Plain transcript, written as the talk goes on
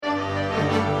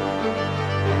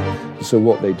So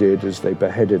what they did is they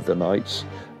beheaded the knights,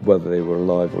 whether they were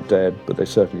alive or dead, but they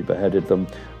certainly beheaded them.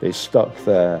 They stuck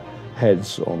their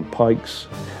heads on pikes.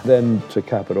 Then, to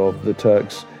cap it off, the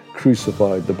Turks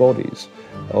crucified the bodies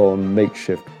on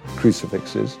makeshift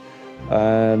crucifixes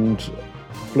and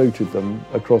floated them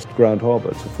across Grand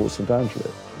Harbour to Fort St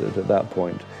Angelo. At that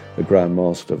point, the Grand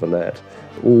Master Valette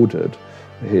ordered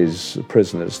his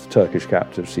prisoners, the Turkish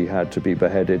captives he had, to be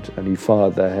beheaded, and he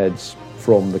fired their heads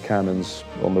from the cannons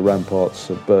on the ramparts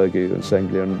of Birgu and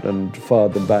Sengli and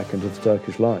fired them back into the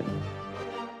Turkish line.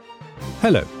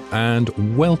 Hello,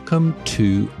 and welcome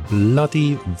to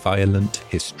Bloody Violent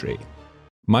History.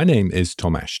 My name is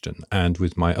Tom Ashton, and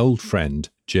with my old friend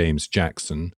James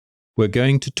Jackson, we're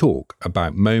going to talk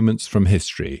about moments from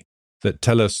history that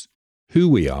tell us who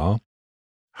we are,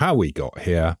 how we got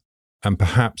here, and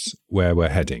perhaps where we're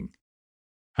heading.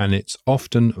 And it's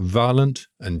often violent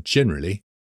and generally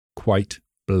quite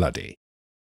bloody.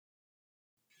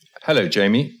 Hello,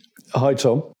 Jamie. Hi,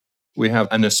 Tom. We have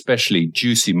an especially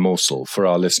juicy morsel for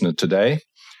our listener today.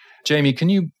 Jamie, can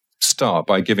you start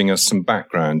by giving us some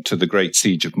background to the Great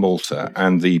Siege of Malta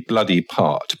and the bloody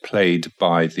part played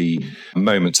by the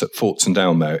moments at Fort St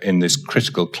Elmo in this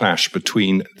critical clash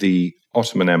between the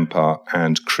Ottoman Empire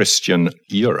and Christian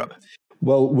Europe?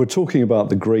 Well, we're talking about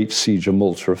the Great Siege of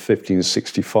Malta of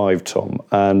 1565, Tom.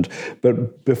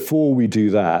 But before we do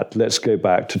that, let's go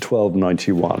back to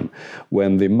 1291,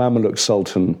 when the Mamluk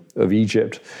Sultan of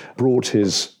Egypt brought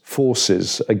his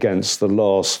forces against the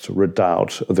last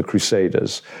redoubt of the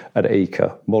Crusaders at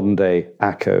Acre, modern-day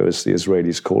Akko, as the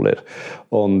Israelis call it,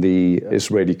 on the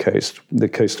Israeli coast, the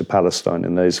coast of Palestine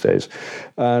in those days.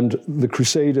 And the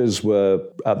Crusaders were,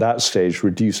 at that stage,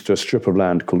 reduced to a strip of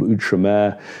land called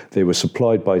Outremer. They were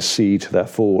supplied by sea to their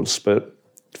forts, but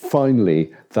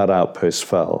finally that outpost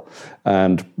fell.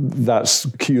 And that's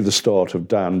cue the start of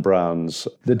Dan Brown's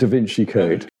The Da Vinci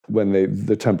Code, when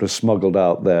the Templars smuggled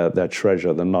out their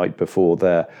treasure the night before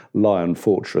their Lion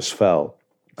fortress fell.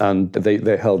 And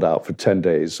they held out for 10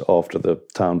 days after the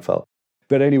town fell.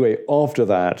 But anyway, after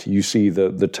that, you see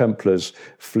the Templars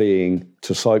fleeing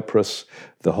to Cyprus,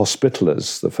 the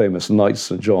Hospitallers, the famous Knights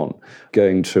St John,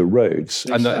 going to Rhodes.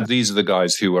 And these are the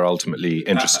guys who were ultimately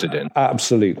interested in.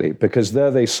 Absolutely, because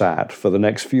there they sat for the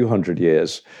next few hundred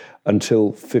years until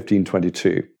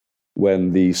 1522,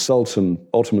 when the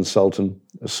Ottoman Sultan,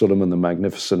 Suleiman the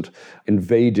Magnificent,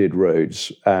 invaded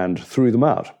Rhodes and threw them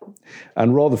out,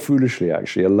 and rather foolishly,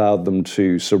 actually, allowed them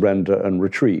to surrender and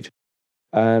retreat.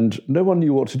 And no one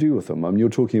knew what to do with them. I mean, you're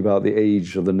talking about the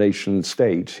age of the nation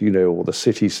state, or the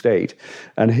city state.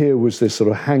 And here was this sort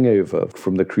of hangover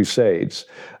from the Crusades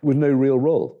with no real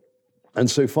role. And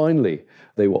so finally,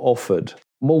 they were offered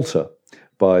Malta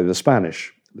by the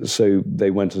Spanish. So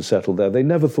they went and settled there. They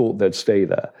never thought they'd stay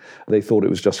there. They thought it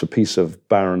was just a piece of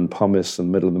barren pumice in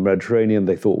the middle of the Mediterranean.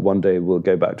 They thought one day we'll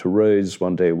go back to Rhodes,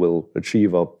 one day we'll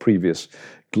achieve our previous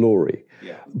glory.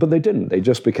 Yeah. But they didn't. They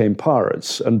just became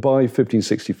pirates. And by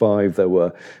 1565, there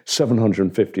were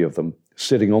 750 of them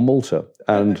sitting on Malta.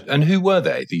 And who were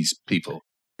they, these people?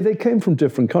 They came from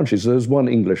different countries. There was one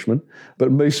Englishman,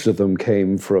 but most of them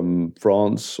came from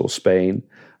France or Spain,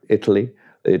 Italy,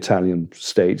 the Italian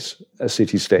states,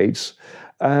 city-states,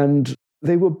 and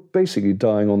they were basically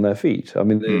dying on their feet. I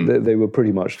mean, they were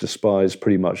pretty much despised,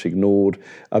 pretty much ignored,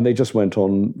 and they just went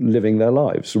on living their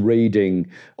lives, raiding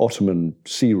Ottoman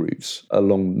sea routes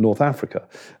along North Africa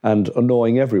and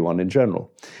annoying everyone in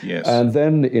general. Yes. And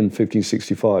then in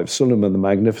 1565, Suleiman the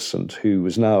Magnificent, who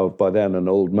was now by then an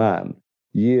old man,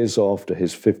 years after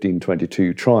his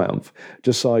 1522 triumph,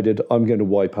 decided, I'm going to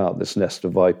wipe out this nest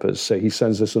of vipers. So he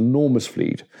sends this enormous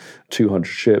fleet, 200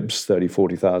 ships,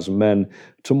 40,000 men,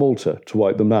 to Malta to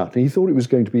wipe them out. And he thought it was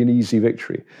going to be an easy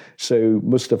victory. So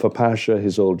Mustafa Pasha,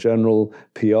 his old general,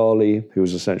 Piali, who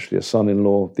was essentially a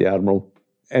son-in-law, the admiral,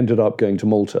 ended up going to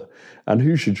Malta. And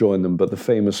who should join them but the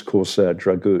famous corsair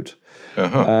Dragut?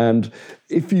 Uh-huh. And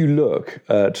if you look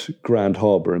at Grand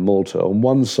Harbour in Malta, on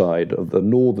one side of the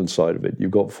northern side of it,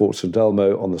 you've got Fort St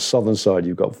Elmo. On the southern side,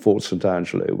 you've got Fort St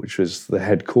Angelo, which is the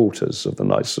headquarters of the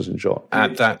Knights of St John.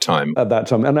 At that time? At that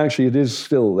time. And actually, it is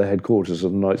still the headquarters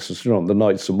of the Knights of St John, the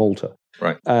Knights of Malta.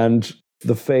 Right. And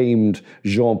the famed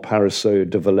Jean Parisot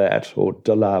de Valette, or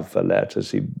de la Valette as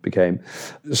he became,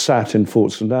 sat in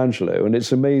Fort St Angelo. And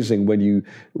it's amazing when you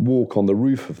walk on the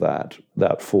roof of that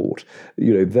fort,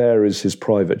 there is his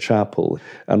private chapel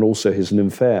and also his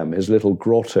nymphaeum, his little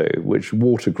grotto,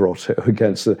 water grotto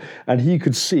and he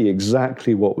could see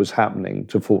exactly what was happening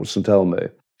to Fort St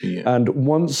Elmo. Yeah. And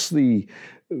once the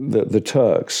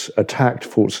Turks attacked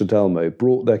Fort St Elmo,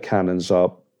 brought their cannons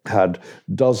up, had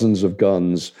dozens of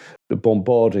guns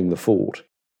bombarding the fort,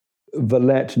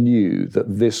 Valette knew that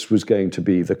this was going to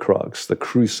be the crux, the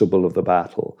crucible of the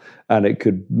battle, and it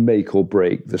could make or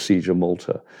break the siege of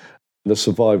Malta. The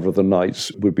survivor of the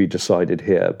nights would be decided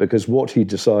here, because what he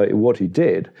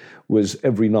did was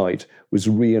every night was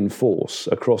reinforce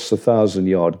across the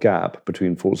 1,000-yard gap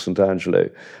between Fort St. Angelo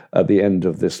at the end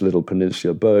of this little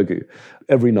peninsula, Birgu.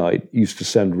 Every night used to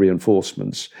send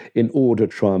reinforcements in order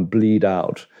to try and bleed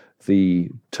out the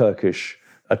Turkish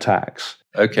attacks.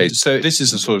 Okay, so this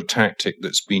is a sort of tactic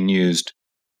that's been used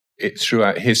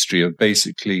throughout history of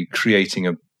basically creating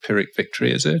a Pyrrhic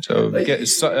victory, is it? Or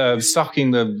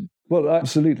sucking the... Well,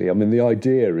 absolutely. I mean, the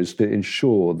idea is to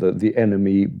ensure that the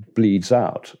enemy bleeds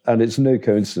out. And it's no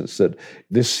coincidence that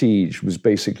this siege was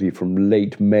basically from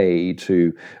late May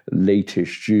to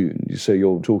late-ish June. So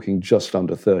you're talking just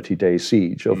under 30-day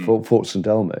siege of Fort St.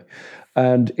 Elmo.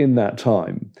 And in that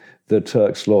time, the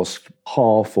Turks lost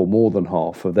half or more than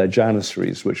half of their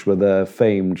Janissaries, which were their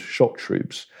famed shock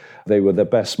troops. They were the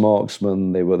best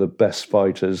marksmen, they were the best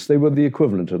fighters, they were the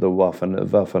equivalent of the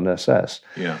Waffen-SS.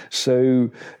 Yeah. So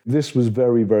this was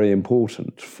very, very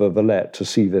important for Valette to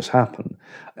see this happen.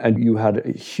 And you had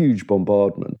a huge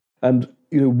bombardment. And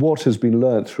what has been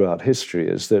learnt throughout history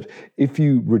is that if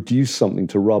you reduce something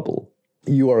to rubble,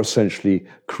 you are essentially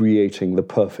creating the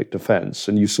perfect defense.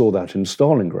 And you saw that in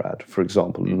Stalingrad, for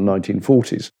example, in the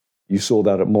 1940s. You saw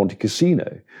that at Monte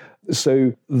Cassino.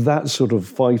 So that sort of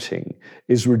fighting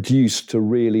is reduced to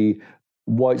really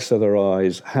whites of their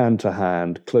eyes,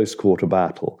 hand-to-hand, close-quarter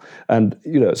battle. And,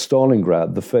 at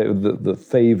Stalingrad, the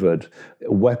favoured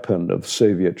weapon of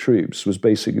Soviet troops was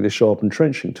basically the sharpened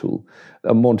trenching tool.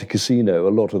 At Monte Cassino, a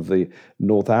lot of the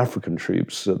North African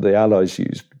troops that the Allies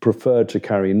used preferred to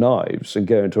carry knives and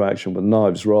go into action with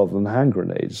knives rather than hand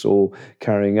grenades or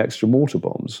carrying extra mortar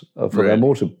bombs for their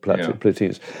mortar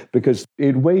platoons, because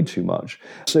it weighed too much.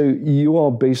 So you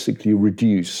are basically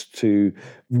reduced to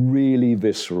really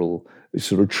visceral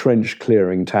sort of trench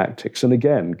clearing tactics. And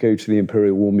again, go to the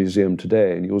Imperial War Museum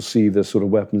today and you'll see the sort of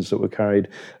weapons that were carried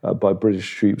by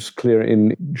British troops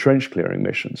in trench clearing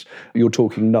missions. You're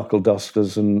talking knuckle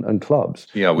dusters and clubs.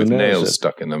 Yeah, with nails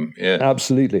stuck in them. Yeah,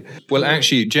 absolutely. Well,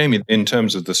 actually, Jamie, in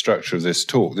terms of the structure of this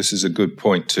talk, this is a good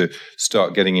point to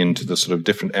start getting into the sort of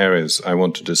different areas I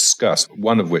want to discuss,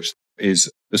 one of which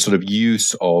is the sort of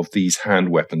use of these hand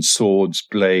weapons, swords,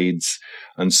 blades,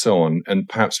 and so on. And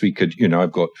perhaps we could,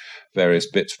 I've got various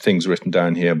things written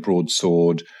down here: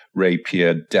 broadsword,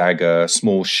 rapier, dagger,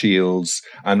 small shields,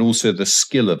 and also the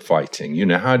skill of fighting.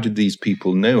 How did these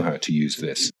people know how to use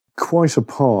this? Quite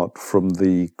apart from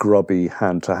the grubby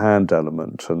hand-to-hand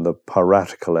element and the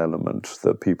piratical element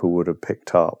that people would have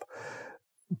picked up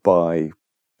by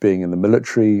being in the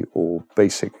military or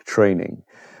basic training,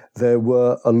 there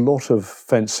were a lot of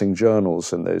fencing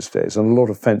journals in those days and a lot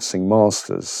of fencing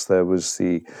masters. There was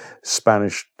the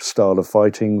Spanish style of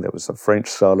fighting, there was the French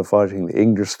style of fighting, the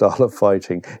English style of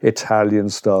fighting, Italian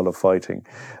style of fighting.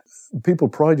 People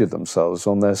prided themselves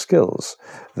on their skills.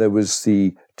 There was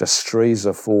the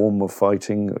destreza form of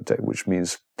fighting, which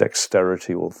means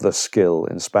dexterity or the skill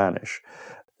in Spanish.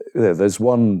 There's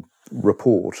one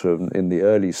report in the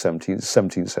early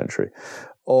 17th century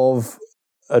of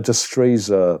a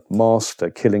destreza master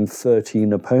killing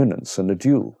 13 opponents in a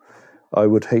duel. I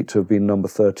would hate to have been number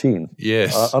 13.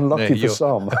 Yes. Unlucky for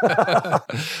some.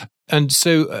 And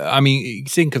so,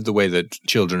 think of the way that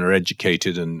children are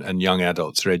educated and young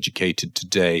adults are educated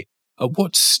today. At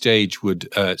what stage would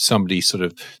somebody sort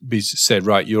of be said,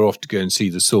 right, you're off to go and see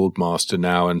the sword master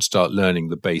now and start learning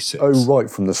the basics? Oh, right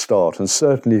from the start. And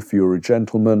certainly if you were a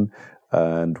gentleman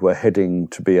and were heading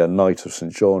to be a Knight of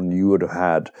St. John, you would have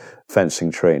had fencing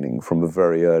training from a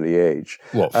very early age.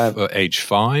 What, age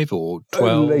 5 or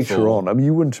 12? Later on.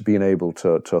 You wouldn't have been able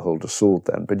to hold a sword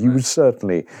then, but you would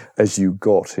certainly, as you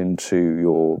got into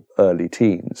your early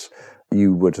teens,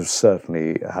 you would have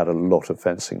certainly had a lot of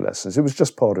fencing lessons. It was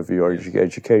just part of your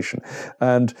education.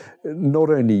 And not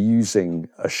only using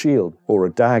a shield or a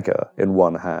dagger in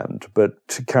one hand, but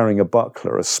carrying a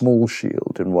buckler, a small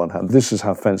shield in one hand. This is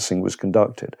how fencing was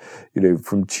conducted.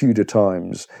 From Tudor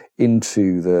times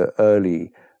into the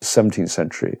early 17th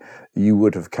century, you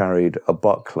would have carried a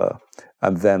buckler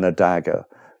and then a dagger.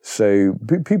 So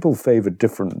people favoured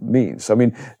different means.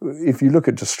 If you look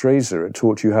at destreza, it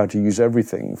taught you how to use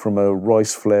everything from a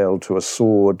rice flail to a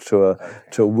sword to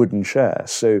a wooden chair.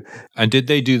 And did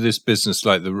they do this business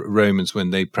like the Romans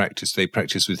when they practiced? They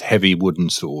practiced with heavy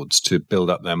wooden swords to build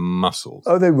up their muscles.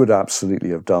 Oh, they would absolutely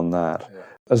have done that. Yeah.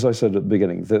 As I said at the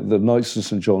beginning, the Knights of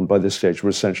St. John by this stage were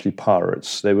essentially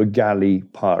pirates. They were galley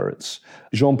pirates.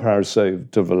 Jean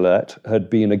Parisot de Valette had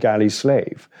been a galley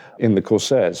slave in the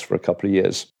Corsairs for a couple of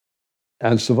years.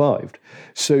 and survived.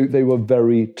 So they were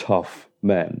very tough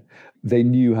men. They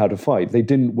knew how to fight. They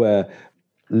didn't wear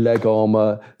leg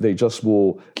armor, they just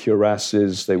wore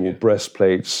cuirasses, they wore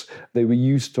breastplates. They were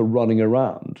used to running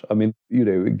around. I mean,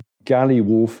 galley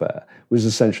warfare was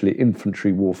essentially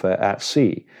infantry warfare at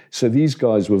sea. So these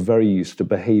guys were very used to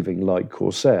behaving like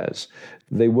corsairs.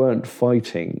 They weren't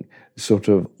fighting sort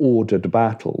of ordered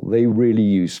battle. They really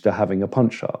used to having a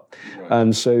punch-up. Right.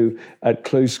 And so at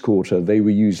close quarter, they were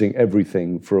using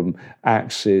everything from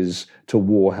axes to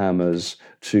warhammers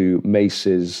to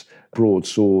maces,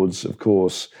 broadswords, of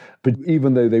course. But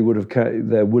even though there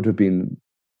would have been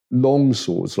long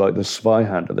swords like the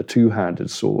Zweihander, the two-handed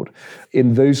sword,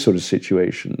 in those sort of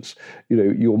situations,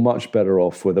 you're much better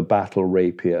off with a battle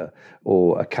rapier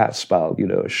or a catspal,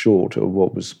 a short, or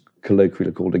what was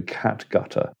colloquially called a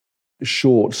catgutter,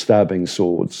 short stabbing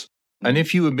swords. And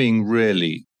if you were being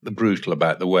really brutal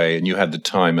about the way and you had the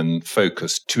time and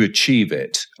focus to achieve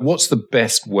it, what's the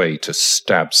best way to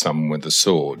stab someone with a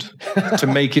sword? To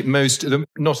make it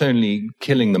not only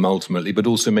killing them ultimately, but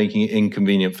also making it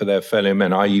inconvenient for their fellow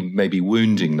men, i.e. maybe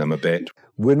wounding them a bit?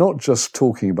 We're not just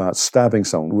talking about stabbing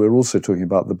someone, we're also talking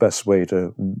about the best way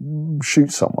to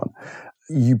shoot someone.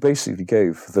 You basically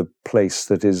go for the place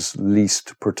that is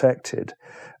least protected.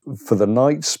 For the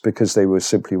knights, because they were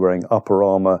simply wearing upper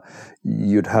armor,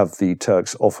 you'd have the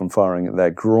Turks often firing at their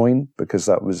groin, because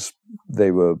they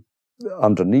were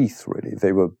underneath, really.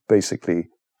 They were basically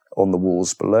on the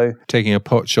walls below. Taking a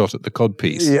pot shot at the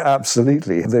codpiece. Yeah,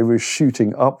 absolutely. They were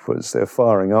shooting upwards, they were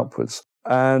firing upwards.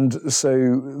 And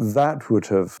so that would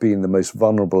have been the most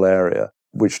vulnerable area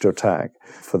which to attack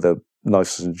for the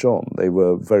Knights of St. John. They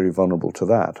were very vulnerable to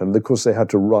that. And of course, they had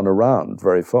to run around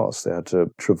very fast. They had to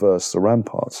traverse the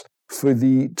ramparts. For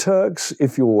the Turks,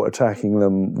 if you're attacking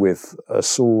them with a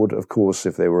sword, of course,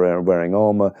 if they were wearing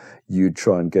armor, you'd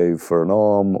try and go for an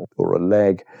arm or a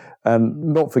leg.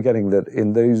 And not forgetting that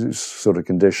in those sort of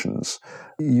conditions,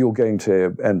 you're going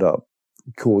to end up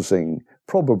causing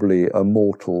probably a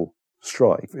mortal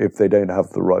strike if they don't have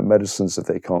the right medicines, if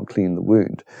they can't clean the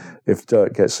wound, if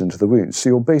dirt gets into the wound. So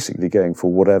you're basically going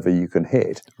for whatever you can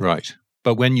hit. Right.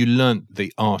 But when you learnt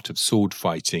the art of sword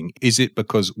fighting, is it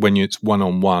because when it's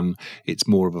one-on-one, it's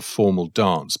more of a formal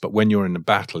dance, but when you're in a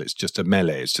battle, it's just a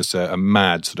melee, it's just a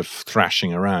mad sort of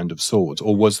thrashing around of swords?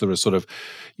 Or was there a sort of,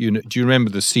 do you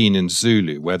remember the scene in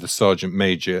Zulu where the Sergeant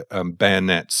Major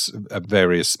bayonets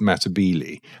various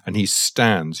Matabele, and he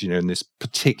stands, in this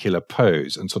particular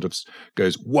pose and sort of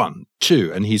goes 1,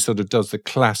 2, and he sort of does the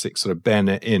classic sort of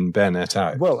bayonet in, bayonet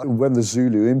out? Well, when the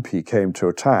Zulu Impi came to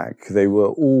attack, they were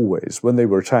always, when they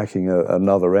were attacking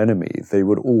another enemy, they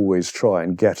would always try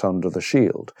and get under the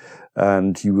shield,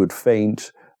 and you would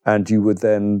feint, and you would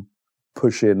then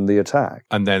push in the attack.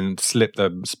 And then slip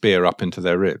the spear up into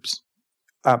their ribs.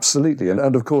 Absolutely.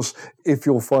 And of course, if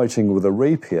you're fighting with a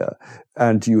rapier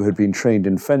and you had been trained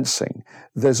in fencing,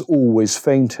 there's always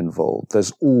feint involved.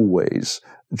 There's always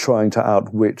trying to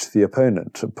outwit the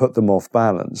opponent, to put them off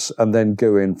balance, and then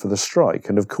go in for the strike.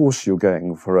 And of course, you're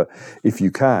going for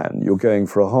you're going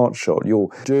for a heart shot. You're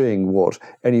doing what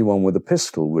anyone with a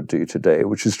pistol would do today,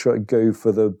 which is try to go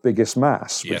for the biggest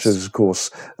mass, yes, which is, of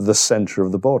course, the center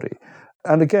of the body.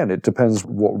 And again, it depends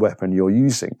what weapon you're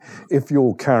using. If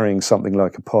you're carrying something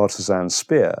like a partisan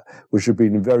spear, which would be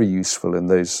very useful in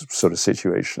those sort of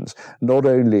situations, not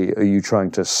only are you trying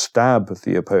to stab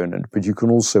the opponent, but you can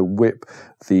also whip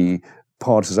the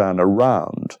partisan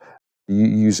around. You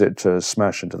use it to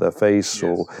smash into their face, yes,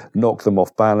 or knock them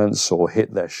off balance or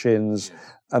hit their shins,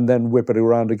 yes, and then whip it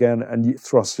around again and you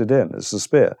thrust it in as a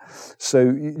spear.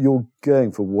 So you're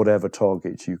going for whatever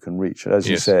target you can reach. As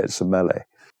you say, it's a melee.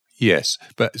 Yes,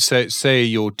 but say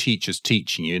your teacher's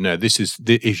teaching you,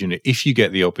 if you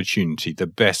get the opportunity, the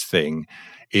best thing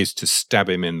is to stab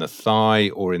him in the thigh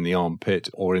or in the armpit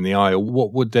or in the eye.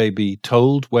 What would they be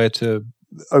told where to?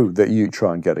 Oh, that you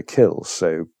try and get a kill,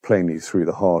 so plainly through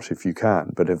the heart if you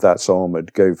can. But if that's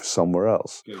armoured, go for somewhere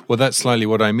else. Well, that's slightly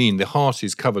what I mean. The heart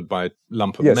is covered by a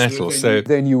lump of metal. So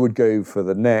then you would go for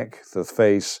the neck, the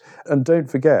face. And don't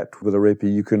forget, with a rapier,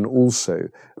 you can also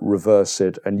reverse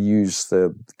it and use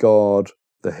the guard,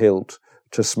 the hilt,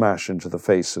 to smash into the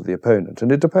face of the opponent.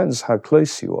 And it depends how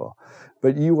close you are.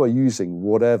 But you are using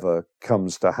whatever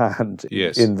comes to hand,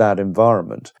 yes, in that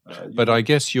environment. But I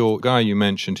guess your guy you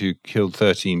mentioned who killed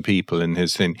 13 people in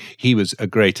his thing, he was a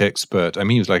great expert. I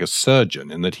mean, he was like a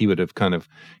surgeon in that he would have kind of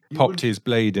popped his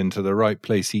blade into the right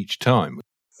place each time.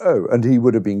 Oh, and he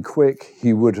would have been quick.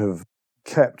 He would have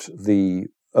kept the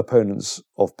opponents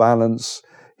off balance.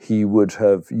 He would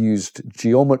have used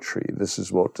geometry. This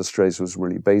is what Destreza was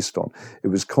really based on. It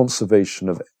was conservation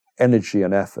of energy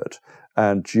and effort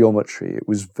and geometry. It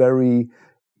was very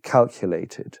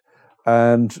calculated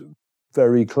and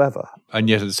very clever. And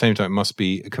yet at the same time, it must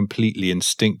be completely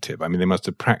instinctive. I mean, they must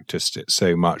have practiced it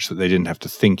so much that they didn't have to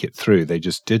think it through. They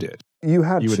just did it. You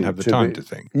wouldn't have the time to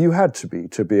think. You had to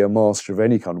be a master of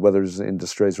any kind, whether it's in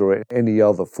destreza or any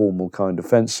other formal kind of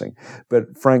fencing.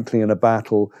 But frankly, in a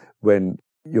battle, when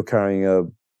you're carrying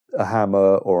a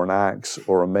hammer or an axe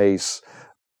or a mace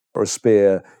or a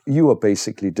spear, you are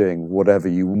basically doing whatever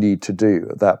you need to do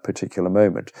at that particular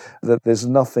moment. That there's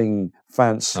nothing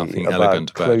fancy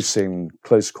about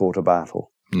close quarter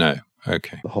battle. No.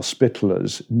 Okay. The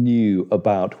Hospitallers knew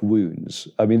about wounds.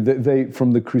 I mean, they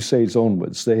from the Crusades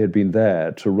onwards, they had been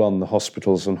there to run the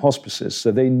hospitals and hospices,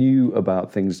 so they knew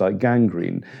about things like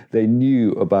gangrene. They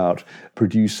knew about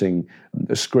producing,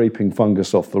 scraping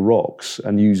fungus off the rocks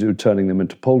and turning them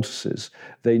into poultices.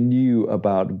 They knew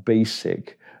about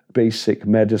basic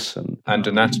medicine. And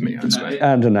anatomy, I suppose.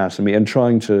 And anatomy, and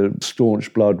trying to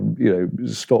staunch blood,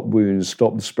 stop wounds,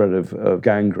 stop the spread of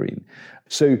gangrene.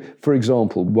 So, for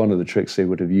example, one of the tricks they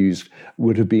would have used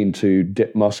would have been to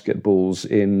dip musket balls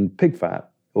in pig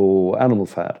fat or animal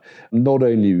fat, not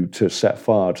only to set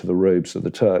fire to the robes of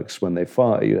the Turks when they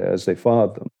as they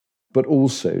fired them, but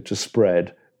also to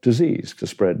spread disease, to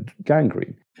spread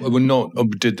gangrene.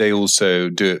 Did they also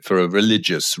do it for a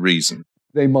religious reason?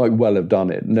 They might well have done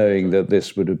it, knowing that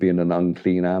this would have been an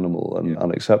unclean animal and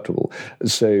unacceptable.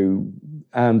 So,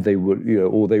 and they would,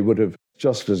 or they would have,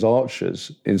 just as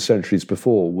archers in centuries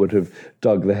before would have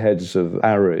dug the heads of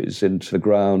arrows into the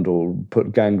ground or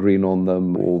put gangrene on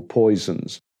them or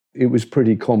poisons. It was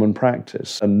pretty common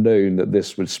practice and known that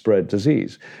this would spread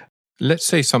disease. Let's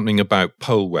say something about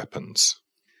pole weapons.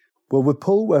 Well, with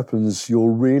pole weapons,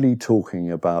 you're really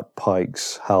talking about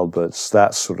pikes, halberds,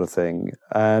 that sort of thing.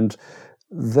 And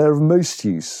they're of most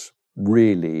use,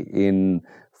 really, in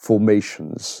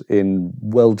formations, in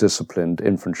well-disciplined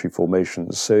infantry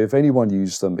formations. So if anyone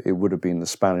used them, it would have been the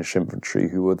Spanish infantry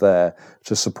who were there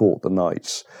to support the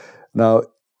knights. Now,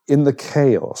 in the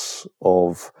chaos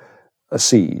of a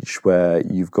siege where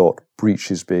you've got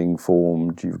breaches being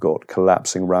formed, you've got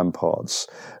collapsing ramparts,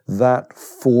 that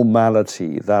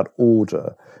formality, that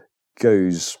order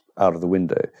goes out of the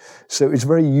window. So it's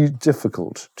very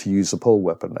difficult to use a pole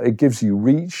weapon. It gives you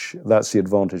reach, that's the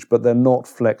advantage, but they're not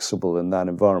flexible in that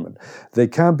environment. They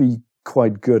can be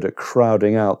quite good at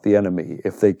crowding out the enemy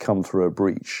if they come through a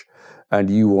breach and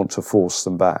you want to force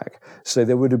them back. So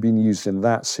they would have been used in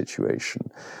that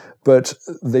situation. But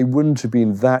they wouldn't have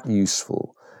been that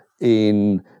useful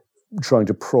in trying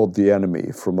to prod the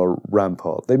enemy from a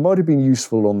rampart. They might have been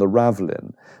useful on the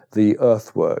Ravelin, the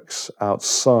earthworks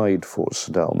outside Fort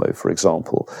St. Elmo, for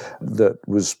example, that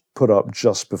was put up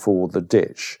just before the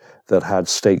ditch that had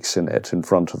stakes in it in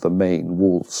front of the main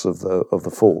walls of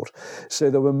the fort. So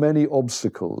there were many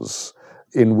obstacles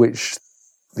in which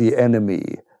the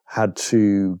enemy had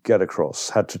to get across,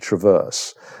 had to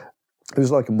traverse. It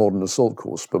was like a modern assault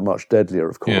course, but much deadlier,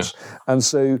 of course. Yeah. And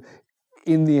so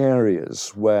in the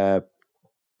areas where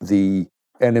the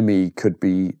enemy could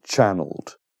be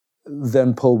channeled,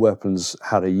 then pole weapons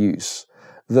had a use.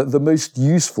 The most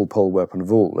useful pole weapon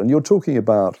of all, and you're talking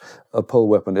about a pole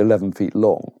weapon 11 feet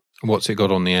long. What's it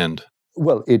got on the end?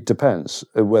 Well, it depends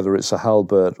whether it's a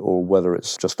halberd or whether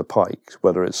it's just a pike,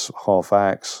 whether it's half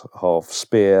axe, half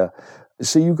spear.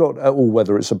 So you've got, or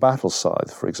whether it's a battle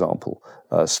scythe, for example,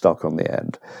 stuck on the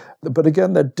end. But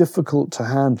again, they're difficult to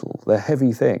handle. They're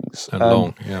heavy things. And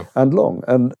long, yeah. And long.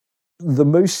 And the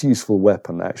most useful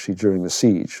weapon, actually, during the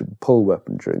siege, pole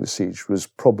weapon during the siege, was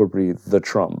probably the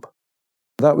trump.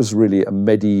 That was really a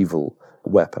medieval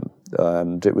weapon,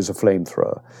 and it was a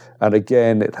flamethrower. And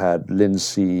again, it had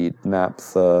linseed,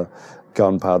 naphtha,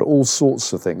 gunpowder, all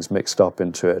sorts of things mixed up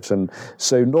into it. And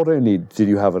so not only did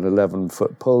you have an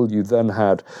 11-foot pole, you then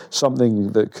had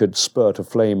something that could spurt a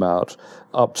flame out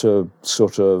up to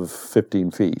sort of 15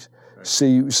 feet.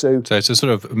 So it's a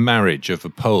sort of marriage of a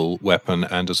pole weapon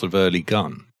and a sort of early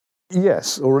gun.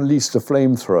 Yes, or at least a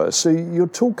flamethrower. So you're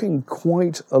talking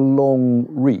quite a long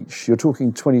reach. You're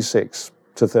talking 26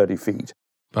 to 30 feet.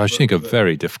 I think a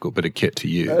very difficult bit of kit to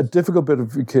use. A difficult bit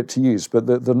of kit to use, but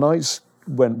the knights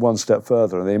went one step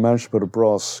further and they managed to put a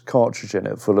brass cartridge in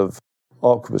it full of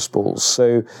arquebus balls.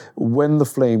 So when the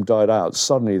flame died out,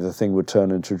 suddenly the thing would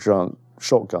turn into a giant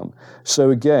shotgun. So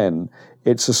again,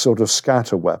 it's a sort of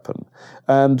scatter weapon.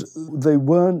 And they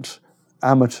weren't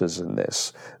amateurs in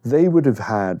this. They would have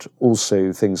had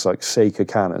also things like Saker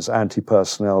cannons,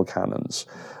 anti-personnel cannons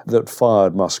that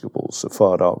fired musket balls, that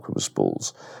fired arquebus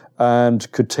balls,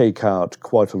 and could take out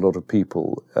quite a lot of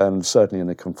people, and certainly in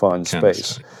a confined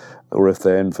space. or if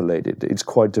they're enfiladed, it's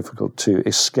quite difficult to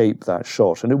escape that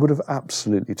shot. And it would have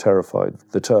absolutely terrified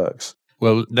the Turks.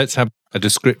 Well, let's have a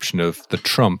description of the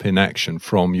Trump in action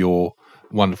from your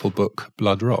wonderful book,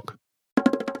 Blood Rock.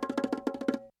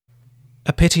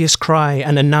 A piteous cry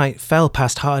and a knight fell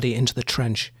past Hardy into the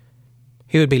trench.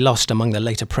 He would be lost among the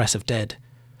later press of dead.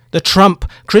 "The trump!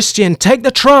 Christian, take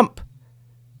the trump!"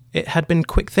 It had been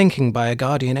quick thinking by a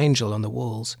guardian angel on the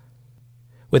walls.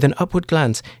 With an upward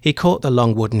glance, he caught the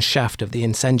long wooden shaft of the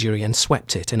incendiary and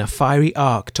swept it in a fiery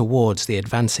arc towards the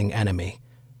advancing enemy.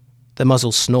 The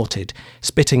muzzle snorted,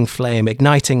 spitting flame,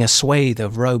 igniting a swathe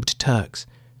of robed Turks.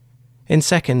 In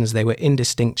seconds they were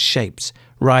indistinct shapes,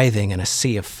 writhing in a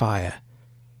sea of fire.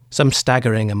 Some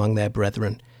staggering among their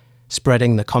brethren,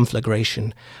 spreading the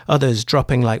conflagration, others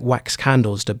dropping like wax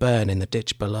candles to burn in the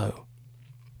ditch below.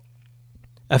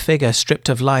 A figure stripped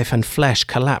of life and flesh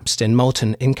collapsed in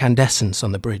molten incandescence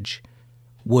on the bridge.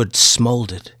 Wood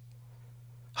smouldered.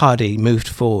 Hardy moved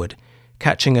forward,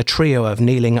 catching a trio of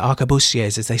kneeling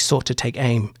arquebusiers as they sought to take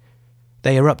aim.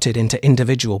 They erupted into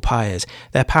individual pyres,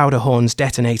 their powder horns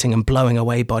detonating and blowing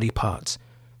away body parts.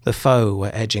 The foe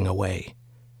were edging away.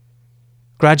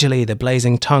 Gradually the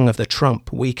blazing tongue of the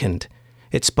trump weakened.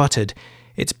 It sputtered,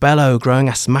 its bellow growing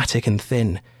asthmatic and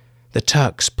thin. The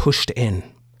Turks pushed in.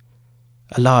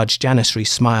 A large janissary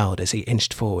smiled as he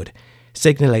inched forward,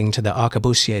 signalling to the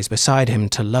arquebusiers beside him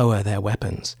to lower their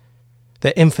weapons.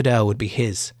 The infidel would be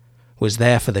his, was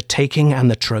there for the taking and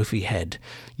the trophy head.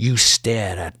 "You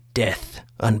stare at death,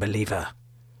 unbeliever."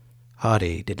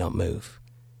 Hardy did not move.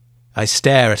 "I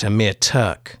stare at a mere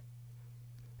Turk."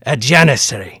 "A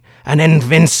janissary, an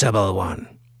invincible one."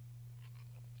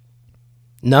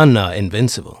 "None are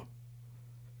invincible."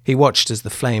 He watched as the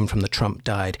flame from the trump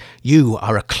died. "You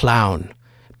are a clown,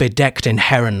 bedecked in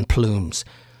heron plumes.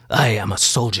 I am a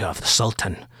soldier of the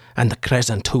Sultan, and the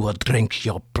crescent who will drink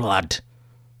your blood.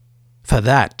 For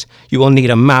that, you will need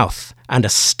a mouth and a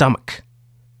stomach."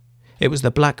 It was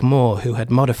the Black Moor who had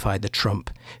modified the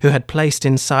trump, who had placed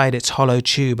inside its hollow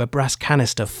tube a brass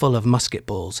canister full of musket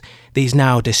balls, these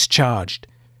now discharged.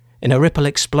 In a ripple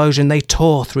explosion they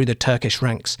tore through the Turkish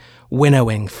ranks,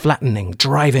 winnowing, flattening,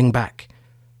 driving back.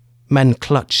 Men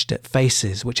clutched at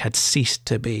faces which had ceased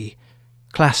to be,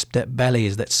 clasped at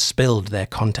bellies that spilled their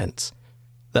contents.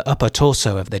 The upper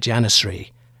torso of the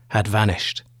janissary had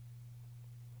vanished.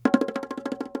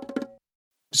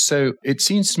 So it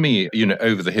seems to me,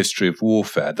 over the history of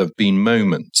warfare, there have been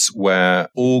moments where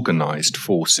organized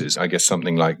forces, I guess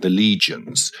something like the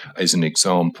legions is an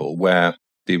example, where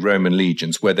the Roman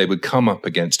legions, where they would come up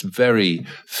against very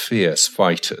fierce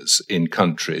fighters in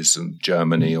countries, in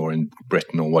Germany or in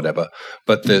Britain or whatever,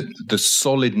 but the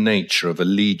solid nature of a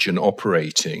legion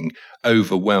operating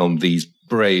overwhelmed these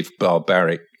brave,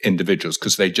 barbaric individuals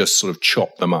because they just sort of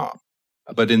chopped them up.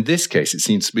 But in this case, it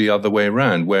seems to be the other way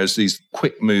around, whereas these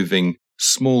quick-moving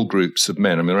small groups of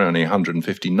men, there are only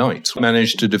 150 knights,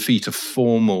 managed to defeat a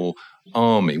formal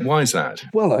army. Why is that?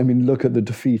 Well, look at the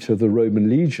defeat of the Roman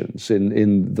legions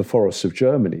in the forests of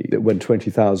Germany, when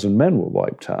 20,000 men were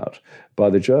wiped out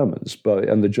by the Germans.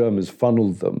 And the Germans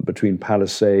funneled them between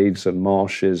palisades and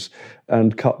marshes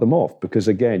and cut them off, because,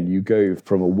 again, you go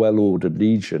from a well-ordered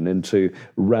legion into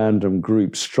random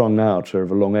groups strung out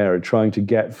over a long area trying to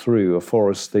get through a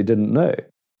forest they didn't know.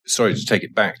 Sorry to take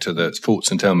it back to the Fort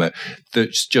St. Elmo,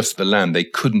 that's just the land. They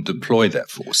couldn't deploy their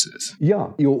forces. Yeah,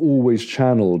 you're always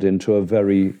channeled into a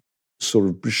very sort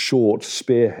of short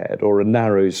spearhead or a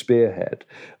narrow spearhead,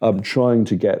 trying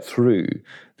to get through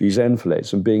these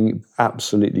enfilades and being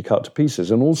absolutely cut to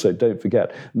pieces. And also, don't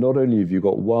forget, not only have you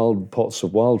got wild pots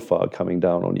of wildfire coming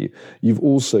down on you, you've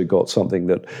also got something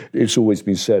that it's always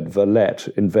been said Valette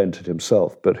invented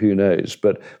himself, but who knows,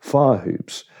 but fire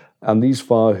hoops. And these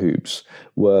fire hoops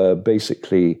were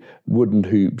basically wooden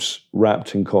hoops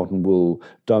wrapped in cotton wool,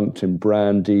 dunked in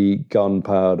brandy,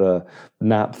 gunpowder,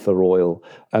 naphtha oil,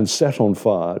 and set on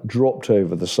fire, dropped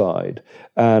over the side.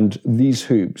 And these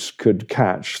hoops could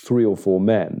catch 3 or 4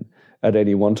 men at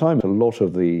any one time. A lot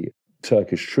of the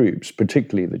Turkish troops,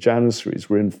 particularly the Janissaries,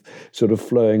 were in sort of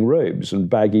flowing robes and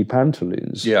baggy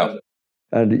pantaloons. Yeah.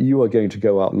 And you are going to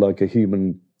go out like a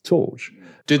human torch.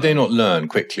 Did they not learn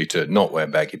quickly to not wear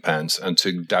baggy pants and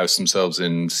to douse themselves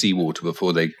in seawater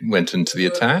before they went into the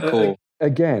attack? Or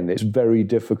Again, it's very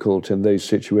difficult in those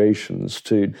situations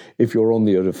to, if you're on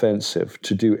the offensive,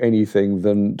 to do anything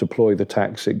than deploy the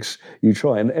tactics you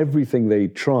try. And everything they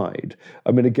tried,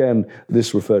 again,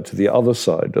 this referred to the other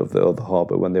side of the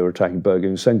harbour when they were attacking Bergen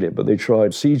and Senglia, but they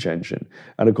tried siege engine.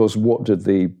 And of course, what did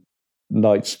the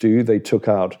knights do? They took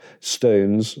out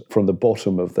stones from the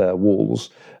bottom of their walls,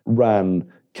 ran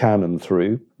cannon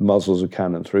through, muzzles of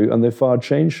cannon through, and they fired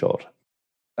chain shot.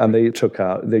 And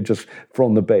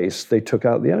from the base, they took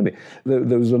out the enemy.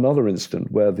 There was another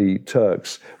incident where the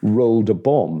Turks rolled a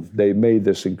bomb. They made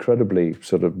this incredibly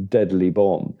sort of deadly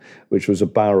bomb, which was a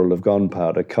barrel of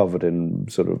gunpowder covered in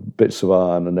sort of bits of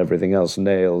iron and everything else,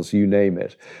 nails, you name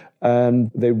it.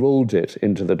 And they rolled it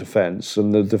into the defense,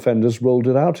 and the defenders rolled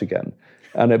it out again.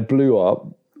 And it blew up,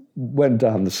 went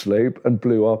down the slope and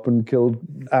blew up and killed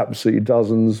absolutely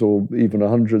dozens or even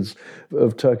hundreds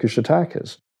of Turkish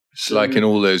attackers. It's like in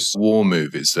all those war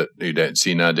movies that you don't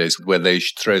see nowadays where they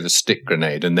throw the stick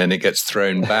grenade and then it gets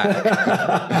thrown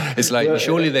back. It's like,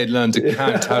 surely they'd learn to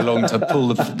count how long to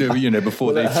pull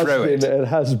before they throw it. It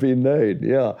has been known,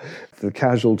 yeah. The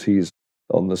casualties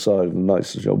on the side of the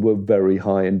Knights of the Shard were very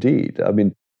high indeed. I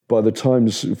mean, by the time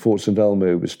Fort St.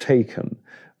 Elmo was taken,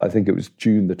 I think it was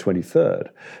June the 23rd,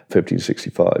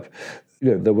 1565,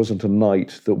 there wasn't a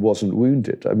knight that wasn't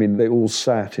wounded. I mean, they all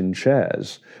sat in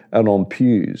chairs and on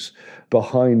pews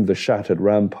behind the shattered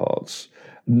ramparts,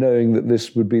 knowing that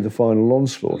this would be the final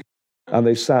onslaught. And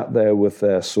they sat there with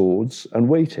their swords and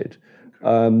waited.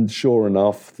 Sure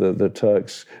enough, the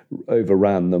Turks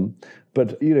overran them.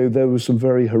 But, there were some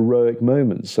very heroic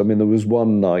moments. I mean, there was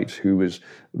one knight who was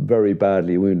very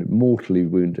badly wounded, mortally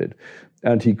wounded,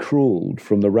 and he crawled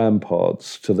from the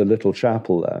ramparts to the little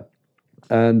chapel there,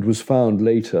 and was found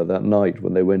later that night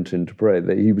when they went in to pray,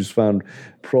 that he was found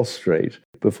prostrate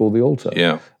before the altar.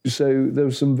 Yeah. So there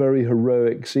were some very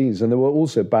heroic scenes. And there were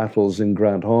also battles in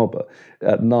Grand Harbour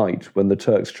at night when the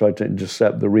Turks tried to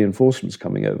intercept the reinforcements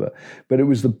coming over. But it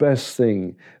was the best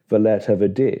thing Valette ever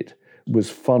did,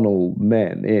 was funnel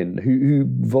men in who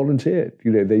volunteered.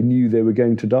 They knew they were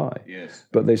going to die. Yes.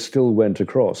 But they still went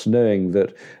across, knowing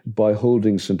that by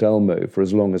holding St. Elmo for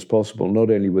as long as possible,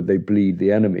 not only would they bleed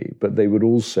the enemy, but they would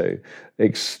also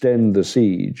extend the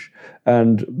siege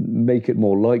and make it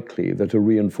more likely that a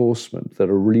reinforcement, that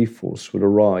a relief force would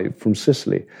arrive from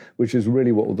Sicily, which is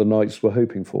really what the Knights were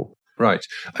hoping for. Right.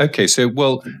 Okay, so,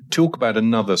 talk about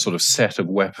another sort of set of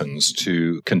weapons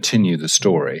to continue the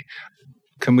story.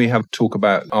 Can we talk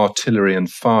about artillery and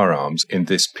firearms in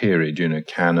this period?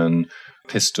 Cannon,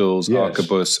 pistols, yes.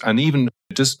 arquebus, and even,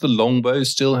 does the longbow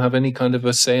still have any kind of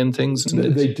a say in things?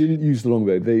 They didn't use the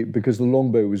longbow because the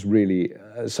longbow was really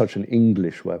such an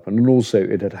English weapon, and also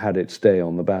it had had its day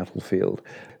on the battlefield.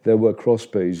 There were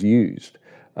crossbows used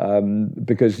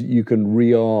because you can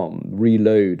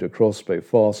reload a crossbow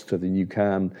faster than you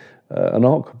can an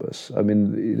arquebus. I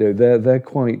mean, they're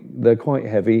quite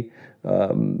heavy.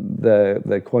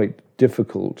 They're quite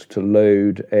difficult to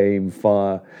load, aim,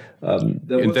 fire.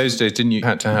 In those days, didn't you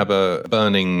have to have a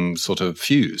burning sort of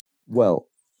fuse? Well,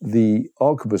 the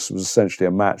arquebus was essentially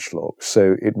a matchlock,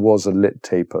 so it was a lit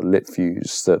taper, lit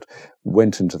fuse that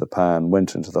went into the pan,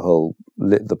 went into the hole,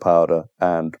 lit the powder,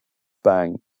 and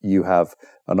bang, you have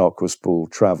an arquebus ball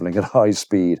travelling at high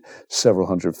speed, several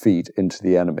hundred feet into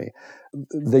the enemy.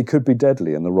 They could be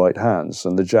deadly in the right hands,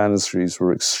 and the Janissaries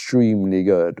were extremely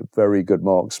good, very good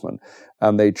marksmen,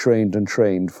 and they trained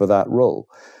for that role.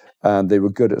 And they were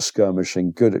good at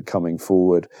skirmishing, good at coming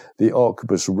forward. The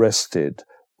arquebus rested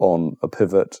on a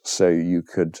pivot, so you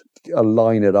could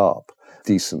align it up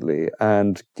decently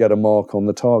and get a mark on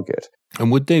the target.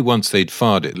 And would they, once they'd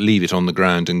fired it, leave it on the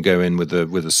ground and go in with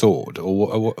a sword,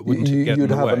 or wouldn't it get in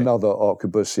the way? You'd have another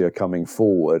arquebusier coming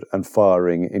forward and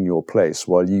firing in your place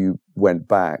while you went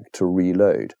back to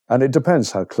reload. And it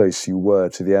depends how close you were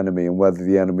to the enemy and whether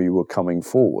the enemy were coming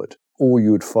forward. Or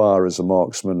you would fire as a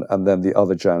marksman, and then the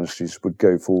other Janissaries would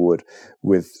go forward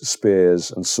with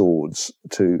spears and swords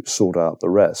to sort out the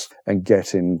rest and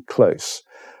get in close.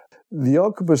 The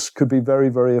arquebus could be very,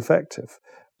 very effective.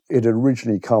 It had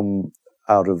originally come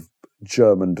out of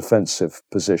German defensive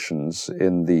positions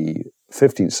in the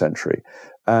 15th century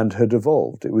and had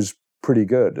evolved. It was pretty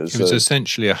good. It was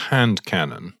essentially a hand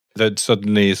cannon that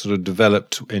suddenly sort of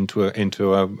developed into a.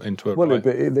 Well,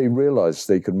 they realised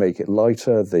they could make it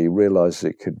lighter. They realised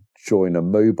it could join a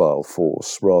mobile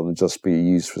force rather than just be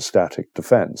used for static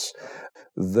defence.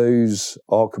 Those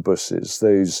arquebuses,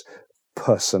 those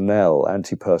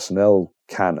anti-personnel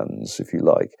cannons, if you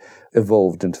like,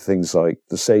 evolved into things like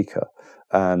the Saker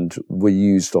and were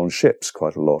used on ships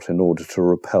quite a lot in order to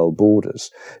repel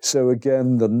boarders. So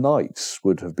again, the knights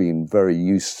would have been very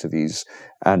used to these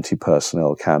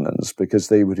anti-personnel cannons because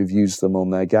they would have used them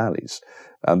on their galleys.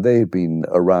 And they had been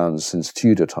around since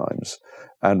Tudor times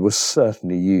and were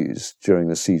certainly used during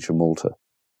the Siege of Malta.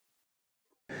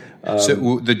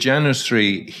 So the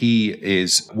Janissary,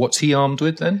 what's he armed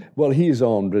with then? Well, he is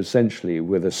armed essentially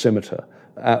with a scimitar,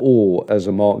 or as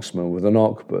a marksman with an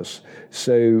arquebus.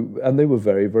 And they were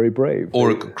very, very brave.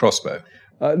 Or a crossbow.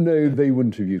 No, they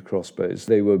wouldn't have used crossbows.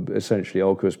 They were essentially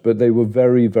arquebuses, but they were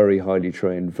very, very highly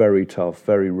trained, very tough,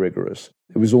 very rigorous.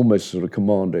 It was almost sort of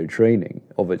commando training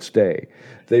of its day.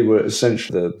 They were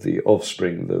essentially the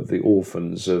offspring, the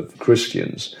orphans of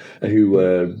Christians who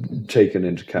were taken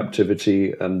into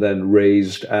captivity and then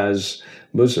raised as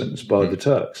Muslims by the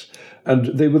Turks. And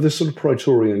they were the sort of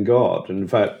Praetorian Guard. And in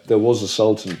fact, there was a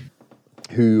sultan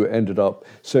who ended up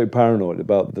so paranoid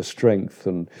about the strength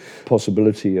and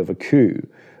possibility of a coup,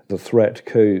 the threat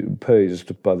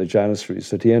posed by the Janissaries,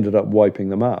 that he ended up wiping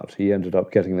them out. He ended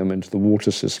up getting them into the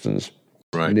water cisterns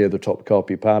near the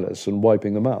Topkapi Palace and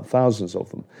wiping them out, thousands of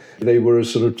them. They were a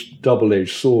sort of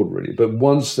double-edged sword, really. But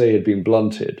once they had been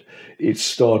blunted, it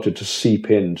started to seep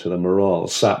into the morale,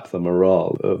 sap the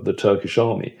morale of the Turkish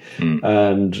army.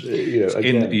 And,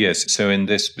 so in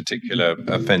this particular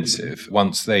offensive,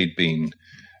 once they'd been,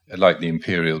 like the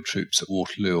imperial troops at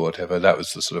Waterloo or whatever, that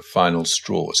was the sort of final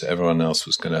straw. So everyone else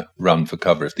was going to run for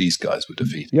cover if these guys were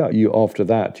defeated. Yeah, after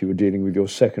that, you were dealing with your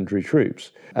secondary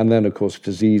troops. And then, of course,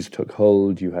 disease took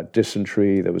hold. You had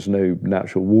dysentery. There was no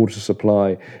natural water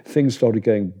supply. Things started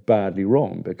going badly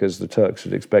wrong because the Turks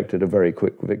had expected a very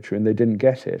quick victory and they didn't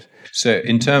get it. So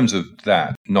in terms of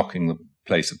that, knocking the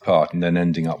place apart and then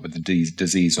ending up with the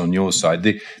disease on your side,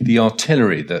 the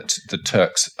artillery that the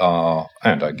Turks are,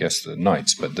 and I guess the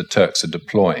knights, but the Turks are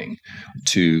deploying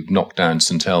to knock down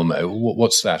St. Elmo,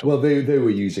 what's that? Well, they were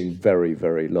using very,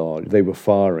 very large, they were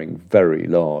firing very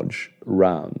large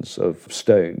rounds of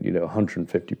stone,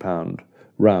 150-pound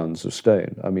rounds of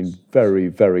stone. I mean, very,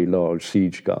 very large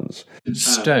siege guns.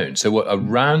 Stone? So what, a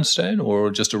round stone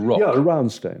or just a rock? Yeah, a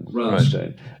round stone.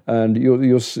 Stone. And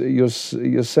you're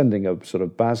sending a sort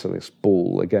of basilisk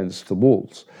ball against the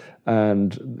walls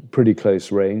and pretty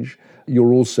close range. They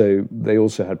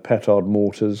also had petard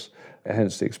mortars,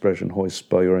 hence the expression hoist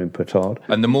by your own petard.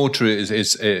 And the mortar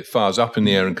it fires up in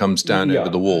the air and comes down over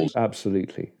the walls.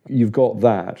 Absolutely. You've got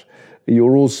that.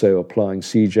 You're also applying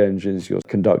siege engines, you're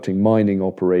conducting mining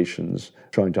operations,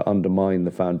 trying to undermine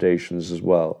the foundations as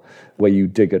well, where you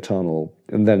dig a tunnel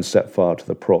and then set fire to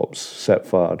the props, set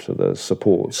fire to the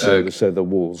supports, so the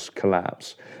walls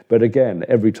collapse. But again,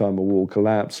 every time a wall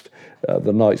collapsed,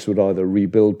 the knights would either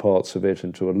rebuild parts of it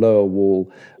into a lower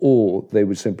wall, or they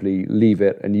would simply leave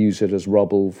it and use it as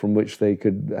rubble from which they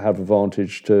could have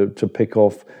advantage to pick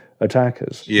off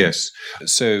attackers. Yes.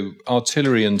 So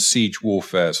artillery and siege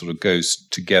warfare sort of goes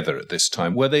together at this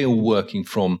time. Were they all working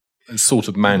from a sort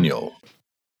of manual?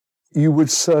 You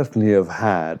would certainly have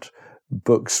had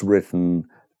books written,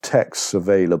 texts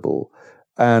available,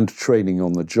 and training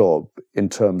on the job in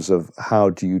terms of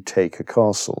how do you take a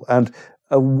castle, and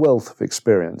a wealth of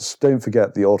experience. Don't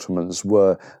forget the Ottomans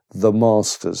were the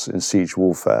masters in siege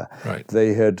warfare. Right.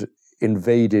 They had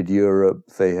invaded Europe,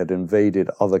 they had invaded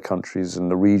other countries in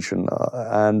the region,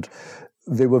 and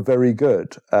they were very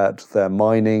good at their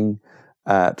mining,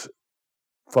 at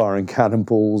firing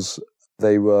cannonballs.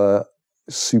 They were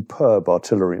superb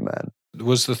artillerymen. It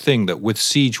was the thing that with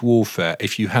siege warfare,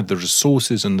 if you had the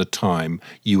resources and the time,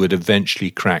 you would eventually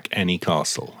crack any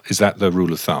castle. Is that the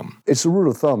rule of thumb? It's a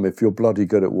rule of thumb if you're bloody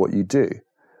good at what you do.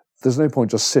 There's no point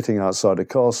just sitting outside a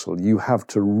castle. You have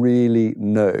to really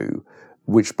know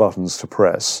which buttons to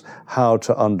press, how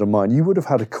to undermine. You would have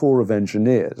had a corps of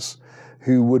engineers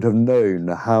who would have known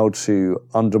how to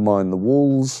undermine the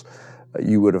walls.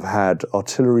 You would have had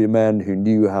artillerymen who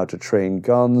knew how to train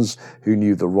guns, who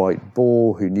knew the right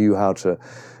bore, who knew how to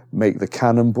make the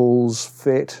cannonballs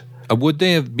fit. Would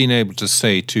they have been able to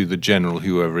say to the general,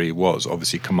 whoever he was,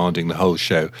 obviously commanding the whole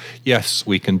show, yes,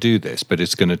 we can do this, but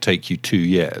it's going to take you 2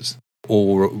 years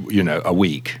or, a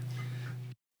week?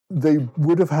 They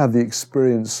would have had the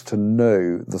experience to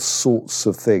know the sorts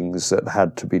of things that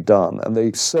had to be done. And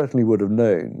they certainly would have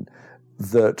known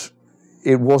that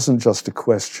it wasn't just a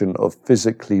question of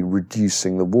physically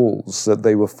reducing the walls, that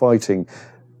they were fighting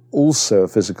also a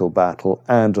physical battle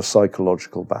and a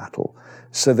psychological battle.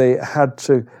 So they had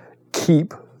to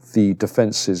keep the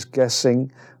defenses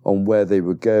guessing on where they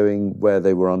were going, where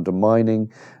they were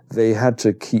undermining. They had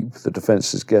to keep the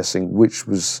defenses guessing which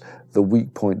was the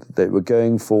weak point that they were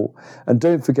going for. And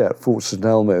don't forget, Fort St.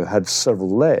 Elmo had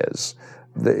several layers.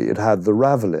 It had the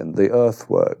ravelin, the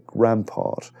earthwork,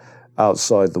 rampart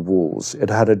outside the walls. It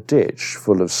had a ditch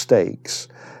full of stakes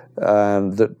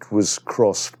and that was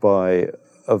crossed by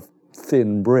a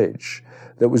thin bridge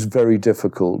that was very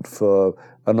difficult for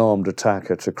an armed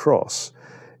attacker to cross.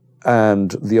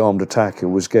 And the armed attacker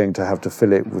was going to have to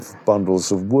fill it with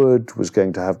bundles of wood, was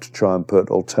going to have to try and put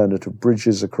alternative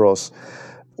bridges across.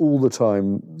 All the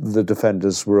time, the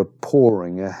defenders were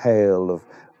pouring a hail of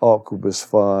arquebus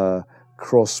fire,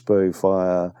 crossbow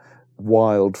fire,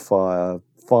 wildfire,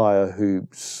 fire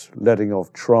hoops, letting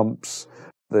off trumps,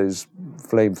 those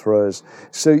flamethrowers.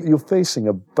 So you're facing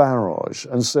a barrage.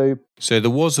 And so there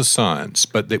was a science,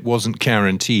 but it wasn't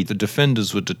guaranteed. The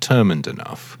defenders were determined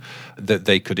enough that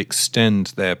they could extend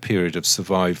their period of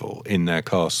survival in their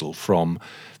castle from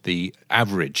the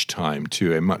average time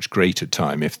to a much greater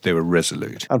time if they were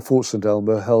resolute. And Fort St.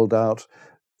 Elmo held out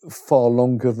far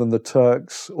longer than the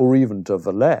Turks or even de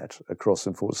Valette across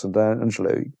in Fort St.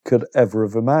 Angelo could ever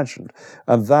have imagined.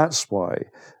 And that's why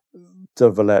de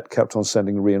Valette kept on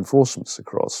sending reinforcements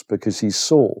across, because he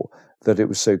saw that it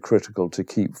was so critical to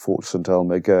keep Fort St.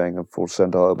 Elmo going and Fort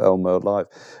St. Elmo alive.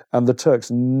 And the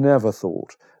Turks never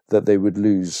thought that they would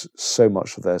lose so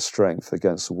much of their strength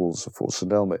against the walls of Fort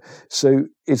St. Elmo. So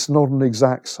it's not an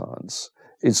exact science,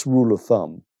 it's rule of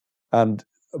thumb. And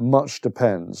much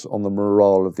depends on the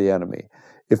morale of the enemy.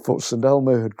 If Fort St.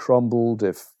 Elmo had crumbled,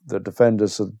 if the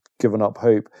defenders had given up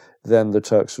hope, then the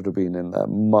Turks would have been in there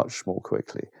much more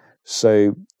quickly.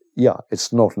 So, yeah,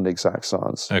 it's not an exact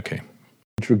science. Okay.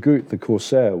 Dragut, the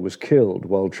Corsair, was killed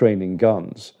while training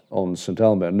guns on St.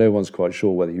 Elmo. No one's quite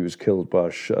sure whether he was killed by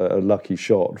a lucky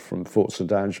shot from Fort St.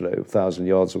 Angelo, 1,000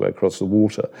 yards away across the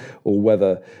water, or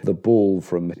whether the ball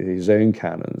from his own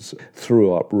cannons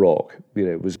threw up rock,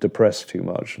 was depressed too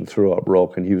much and threw up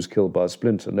rock and he was killed by a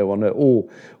splinter. No one knows.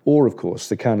 Or, of course,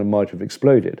 the cannon might have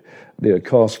exploded.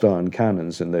 Cast iron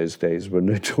cannons in those days were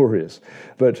notorious.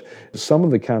 But some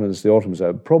of the cannons the Ottomans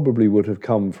had probably would have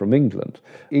come from England.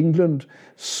 England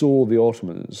saw the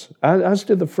Ottomans, as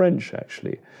did the French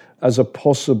actually, as a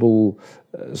possible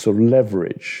sort of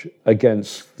leverage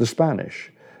against the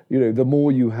Spanish. The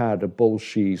more you had a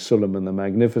Bolshoi Suleiman the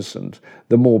Magnificent,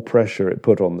 the more pressure it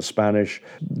put on the Spanish,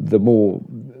 the more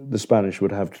the Spanish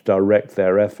would have to direct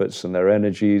their efforts and their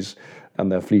energies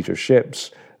and their fleet of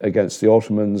ships against the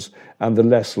Ottomans, and the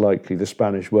less likely the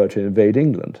Spanish were to invade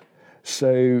England.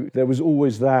 So there was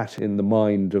always that in the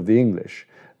mind of the English.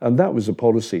 And that was a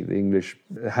policy the English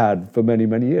had for many,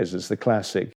 many years. It's the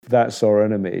classic, that's our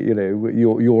enemy,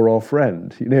 you're our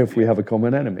friend, if we have a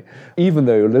common enemy. Even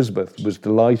though Elizabeth was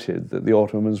delighted that the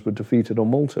Ottomans were defeated on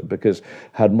Malta, because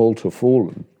had Malta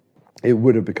fallen, it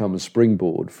would have become a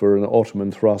springboard for an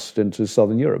Ottoman thrust into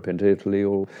southern Europe, into Italy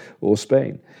or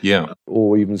Spain,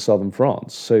 or even southern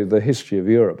France. So the history of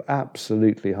Europe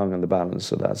absolutely hung in the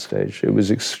balance at that stage. It was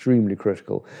extremely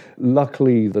critical.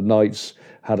 Luckily, the knights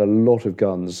had a lot of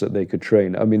guns that they could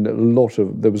train. I mean, there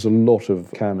was a lot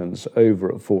of cannons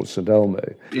over at Fort St.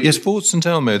 Elmo. Yes, Fort St.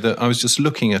 Elmo, I was just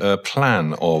looking at a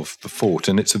plan of the fort,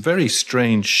 and it's a very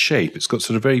strange shape. It's got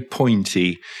sort of very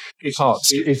pointy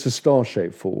parts. It's a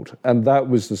star-shaped fort, and that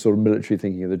was the sort of military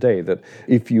thinking of the day, that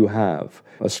if you have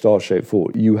a star-shaped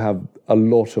fort, you have a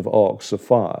lot of arcs of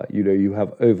fire. You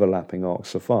have overlapping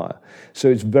arcs of fire. So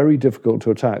it's very difficult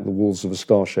to attack the walls of a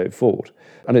star-shaped fort.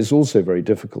 And it's also very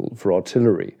difficult for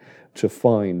artillery to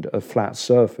find a flat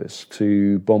surface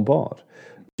to bombard.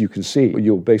 You can see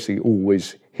you're basically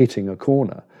always hitting a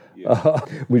corner,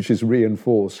 which is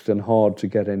reinforced and hard to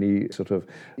get any sort of,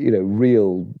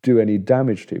 do any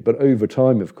damage to. But over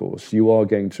time, of course, you are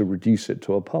going to reduce it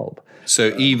to a pulp.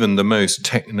 So even the most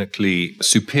technically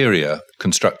superior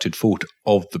constructed fort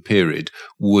of the period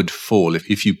would fall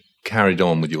if you carried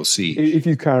on with your siege. If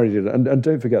you carried it, and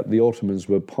don't forget, the Ottomans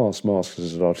were past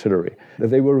masters at artillery.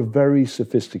 They were a very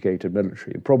sophisticated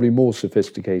military, probably more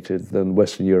sophisticated than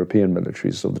Western European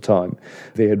militaries of the time.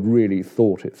 They had really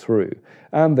thought it through,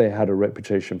 and they had a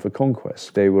reputation for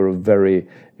conquest. They were a very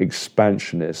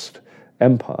expansionist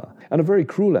empire, and a very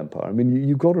cruel empire. I mean,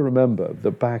 you've got to remember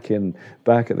that back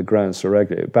at the Grand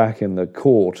Seraglio, back in the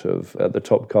court of the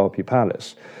Topkapi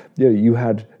Palace, you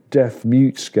had deaf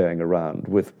mutes going around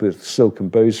with silken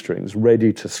bowstrings,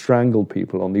 ready to strangle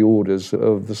people on the orders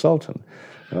of the Sultan.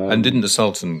 And didn't the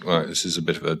Sultan, well, this is a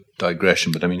bit of a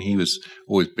digression, but I mean, he was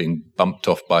always being bumped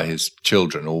off by his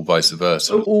children, or vice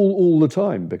versa. All the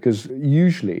time, because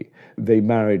usually they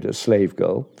married a slave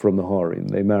girl from the harem.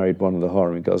 They married one of the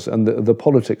harem girls, and the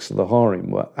politics of the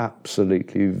harem were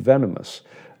absolutely venomous.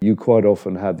 You quite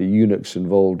often had the eunuchs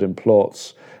involved in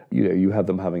plots. You had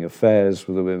them having affairs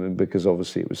with the women because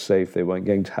obviously it was safe. They weren't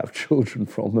going to have children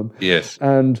from them. Yes.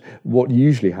 And what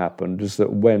usually happened is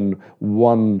that when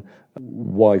one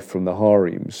wife from the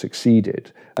harem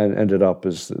succeeded and ended up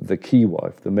as the key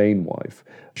wife, the main wife,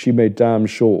 she made damn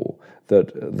sure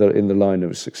that in the line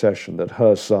of succession that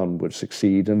her son would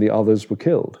succeed and the others were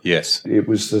killed. Yes. It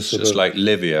was just like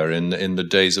Livia in the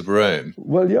days of Rome.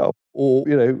 Well, yeah. Or,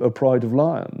 a pride of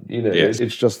lion. Yes.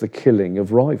 It's just the killing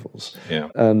of rivals. Yeah.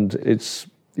 And it's,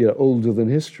 older than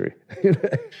history.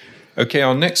 Okay,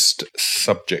 our next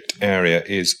subject area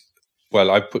is, well,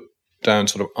 I put down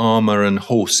sort of armour and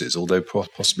horses, although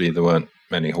possibly there weren't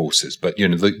many horses, but,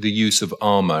 the use of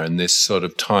armour in this sort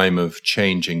of time of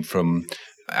changing from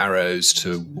arrows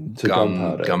to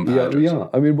gunpowder. Yeah.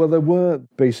 I mean, well, there were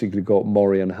basically got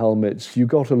Morion helmets. You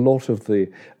got a lot of the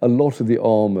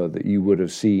armour that you would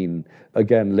have seen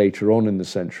again later on in the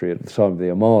century at the time of the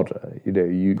Armada.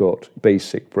 You got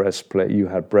basic breastplate. You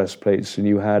had breastplates, and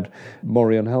you had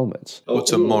Morion helmets.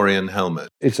 What's a Morion helmet?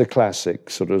 It's a classic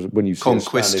sort of when you see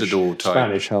conquistador type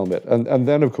Spanish helmet, and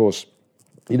then of course,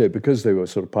 because they were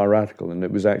sort of piratical and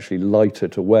it was actually lighter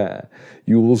to wear,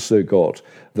 you also got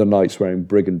the knights wearing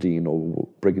brigandine,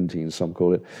 some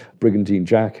call it, brigandine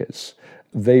jackets.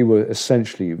 They were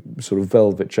essentially sort of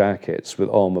velvet jackets with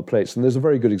armour plates. And there's a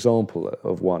very good example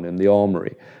of one in the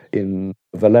armoury in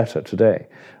Valletta today.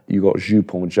 You got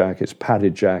jupon jackets,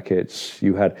 padded jackets,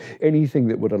 you had anything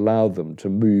that would allow them to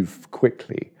move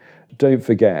quickly. Don't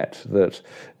forget that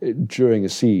during a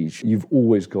siege, you've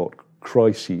always got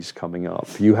crises coming up.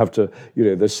 You have to,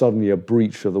 there's suddenly a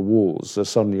breach of the walls, there's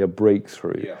suddenly a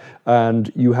breakthrough,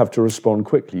 and you have to respond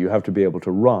quickly. You have to be able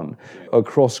to run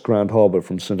across Grand Harbour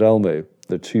from St Elmo.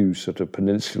 The two sort of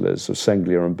peninsulas of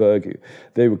Senglia and Burgu,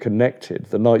 they were connected.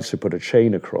 The knights had put a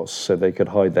chain across so they could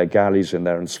hide their galleys in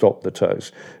there and stop the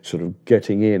Turks sort of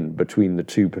getting in between the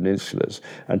two peninsulas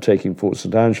and taking Fort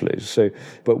St Angelo.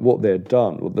 But what they had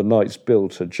done, the knights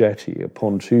built a jetty, a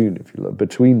pontoon, if you like,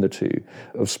 between the two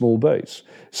of small boats,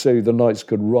 so the knights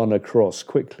could run across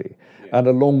quickly. And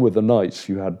along with the knights,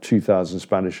 you had 2,000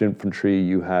 Spanish infantry,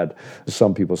 you had,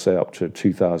 some people say, up to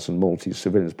 2,000 Maltese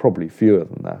civilians, probably fewer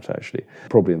than that, actually,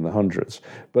 probably in the hundreds.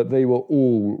 But they were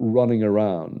all running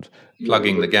around.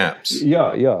 Plugging the gaps.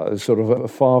 Yeah, sort of a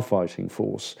firefighting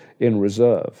force in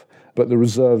reserve. But the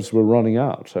reserves were running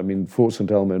out. I mean, Fort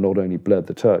St Elmo not only bled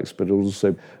the Turks, but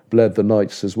also bled the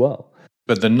knights as well.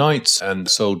 But the knights and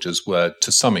soldiers were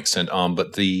to some extent armed,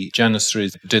 but the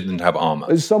janissaries didn't have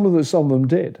armour. Some of them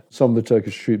did. Some of the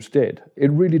Turkish troops did.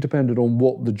 It really depended on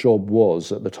what the job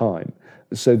was at the time.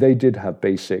 So they did have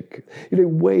basic,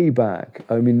 way back.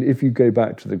 I mean, if you go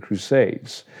back to the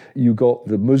Crusades, you got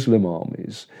the Muslim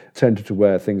armies tended to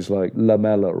wear things like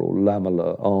lamella or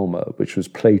lamella armour, which was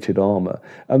plated armour.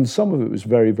 And some of it was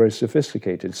very, very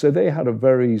sophisticated. So they had a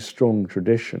very strong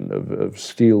tradition of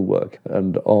steelwork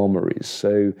and armories.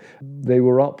 So they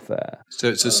were up there. So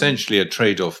it's essentially a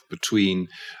trade-off between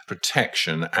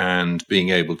protection and being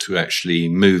able to actually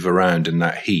move around in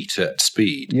that heat at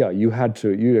speed. Yeah, you had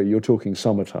to, you're talking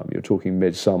summertime, you're talking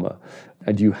midsummer,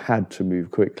 and you had to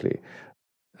move quickly.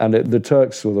 And the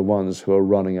Turks were the ones who are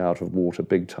running out of water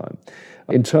big time.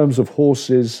 In terms of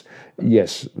horses,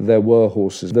 yes, there were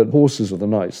horses. The horses of the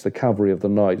knights, the cavalry of the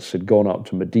knights, had gone up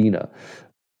to Medina,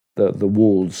 the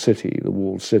walled city, the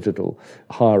walled citadel,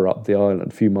 higher up the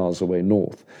island, a few miles away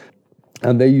north.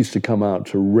 And they used to come out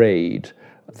to raid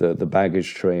the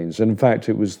baggage trains. And in fact,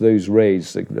 it was those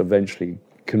raids that eventually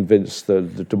convinced the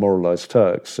demoralized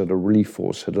Turks that a relief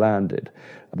force had landed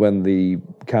when the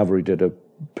cavalry did a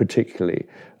particularly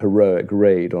heroic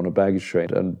raid on a baggage train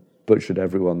and butchered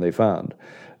everyone they found.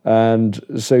 And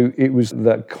so it was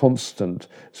that constant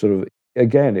sort of,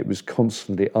 again, it was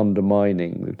constantly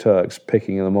undermining the Turks,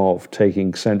 picking them off,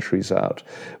 taking sentries out,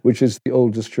 which is the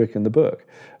oldest trick in the book.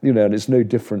 And it's no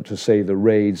different to, say, the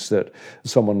raids that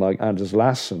someone like Anders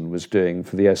Lassen was doing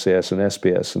for the SAS and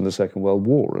SBS in the Second World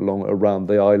War around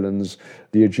the islands,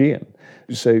 the Aegean.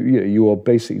 So you are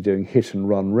basically doing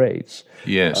hit-and-run raids.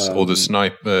 Yes, or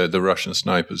the Russian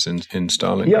snipers in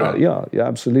Stalingrad. Yeah,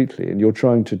 absolutely. And you're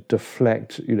trying to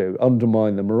deflect,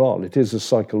 undermine the morale. It is a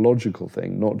psychological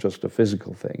thing, not just a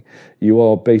physical thing. You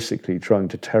are basically trying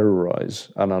to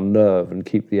terrorize and unnerve and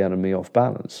keep the enemy off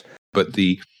balance. But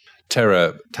the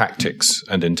terror tactics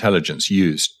and intelligence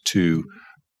used to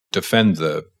defend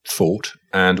the fort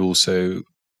and also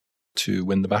to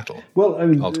win the battle. Well, I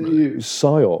mean, ultimately,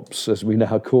 psyops, as we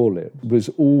now call it, has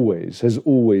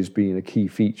always been a key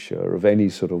feature of any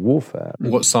sort of warfare.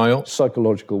 What psyop?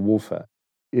 Psychological warfare.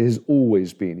 It has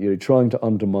always been, trying to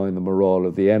undermine the morale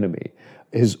of the enemy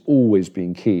has always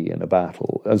been key in a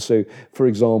battle. And so, for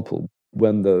example,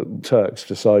 when the Turks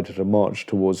decided to march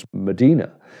towards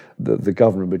Medina, the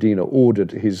governor of Medina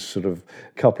ordered his sort of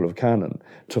couple of cannon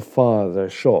to fire their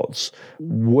shots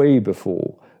way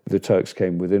before the Turks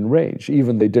came within range.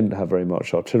 Even they didn't have very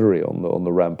much artillery on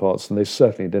the ramparts, and they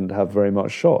certainly didn't have very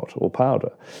much shot or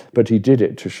powder. But he did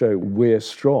it to show we're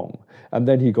strong. And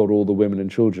then he got all the women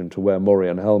and children to wear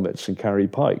Morion helmets and carry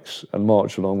pikes and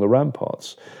march along the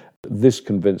ramparts. This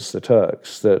convinced the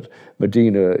Turks that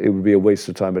Medina, it would be a waste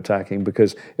of time attacking,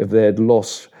 because if they had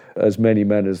lost as many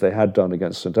men as they had done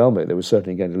against St. Elmo. They were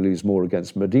certainly going to lose more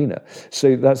against Medina.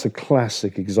 So that's a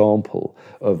classic example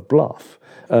of bluff.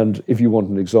 And if you want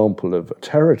an example of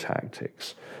terror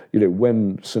tactics,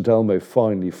 when St. Elmo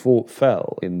finally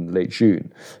fell in late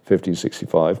June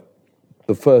 1565,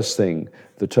 the first thing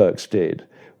the Turks did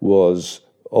was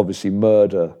obviously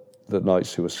murder the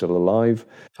knights who were still alive.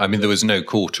 I mean, there was no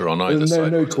quarter on either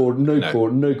side. No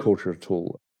quarter at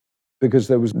all, because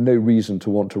there was no reason to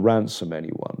want to ransom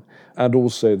anyone. And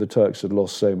also the Turks had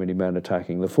lost so many men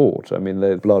attacking the fort. I mean,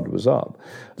 their blood was up.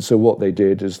 So what they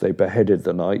did is they beheaded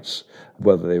the knights,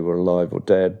 whether they were alive or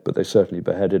dead, but they certainly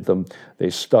beheaded them. They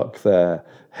stuck their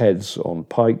heads on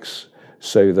pikes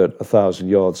so that 1,000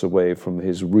 yards away from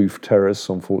his roof terrace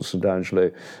on Fort St. Angelo,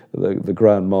 the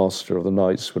Grand Master of the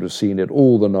Knights would have seen it.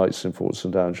 All the knights in Fort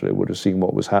St. Angelo would have seen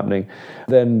what was happening.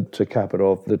 Then, to cap it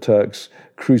off, the Turks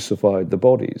crucified the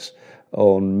bodies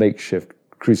on makeshift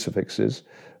crucifixes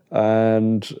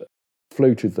and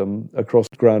floated them across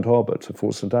Grand Harbour to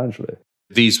Fort St. Angelo.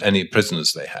 These any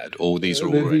prisoners they had, or these were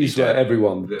already These were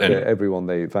everyone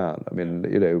they found. I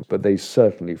mean, but they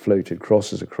certainly floated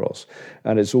crosses across.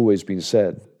 And it's always been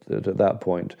said that at that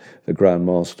point, the Grand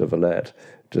Master Valette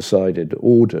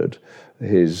ordered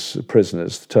his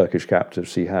prisoners, the Turkish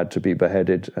captives he had, to be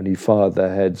beheaded, and he fired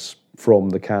their heads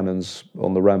from the cannons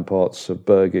on the ramparts of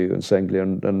Birgu and Senglia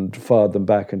and fired them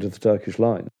back into the Turkish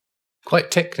line.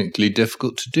 Quite technically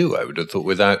difficult to do, I would have thought,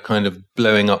 without kind of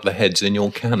blowing up the heads in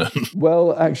your cannon.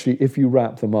 Well, actually, if you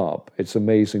wrap them up, it's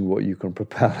amazing what you can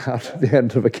propel out at the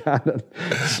end of a cannon.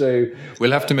 So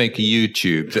we'll have to make a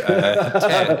YouTube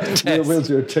test. We'll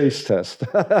do a taste test,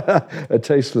 a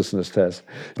tastelessness test.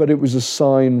 But it was a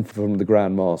sign from the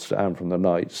Grand Master and from the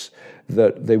knights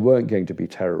that they weren't going to be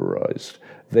terrorized.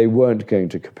 They weren't going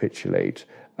to capitulate.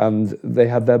 And they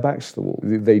had their backs to the wall.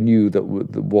 They knew that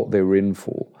what they were in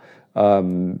for.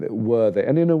 Were they?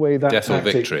 And in a way, that death or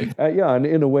victory. And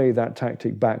in a way, that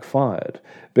tactic backfired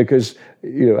because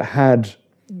had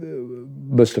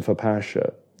Mustafa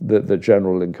Pasha, the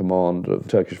general in command of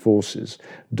Turkish forces,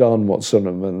 done what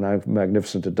Suleiman the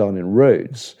Magnificent had done in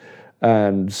Rhodes,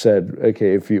 and said,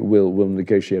 "Okay, if you will, we'll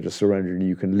negotiate a surrender, and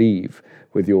you can leave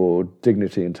with your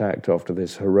dignity intact after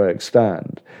this heroic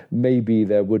stand," maybe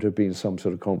there would have been some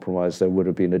sort of compromise, there would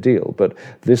have been a deal. But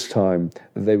this time,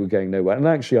 they were going nowhere. And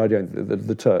actually, I don't think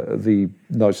the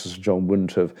Knights of St. John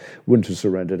wouldn't have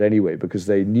surrendered anyway, because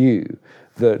they knew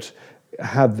that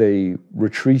had they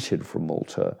retreated from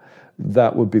Malta,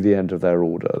 that would be the end of their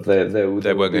order. They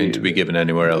weren't going to be given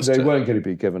anywhere else. They weren't going to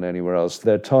be given anywhere else.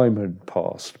 Their time had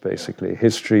passed, basically.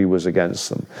 History was against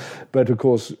them. But, of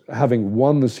course, having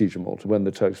won the Siege of Malta, when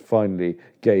the Turks finally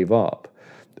gave up,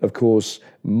 of course,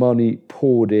 money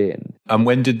poured in. And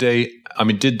when did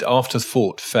after the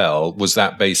fort fell, was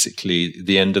that basically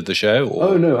the end of the show? Or?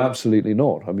 Oh, no, absolutely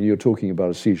not. I mean, you're talking about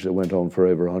a siege that went on for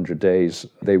over 100 days.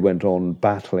 They went on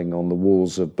battling on the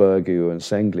walls of Birgu and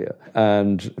Senglia,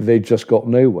 and they just got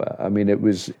nowhere. I mean, it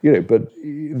was, but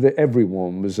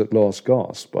everyone was at last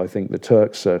gasp. I think the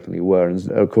Turks certainly were.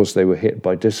 And, of course, they were hit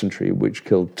by dysentery, which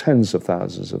killed tens of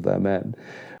thousands of their men.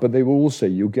 But they were also,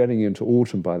 you're getting into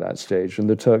autumn by that stage, and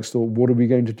the Turks thought, what are we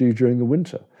going to do during the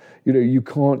winter? You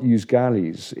can't use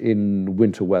galleys in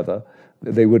winter weather.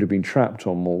 They would have been trapped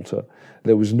on Malta.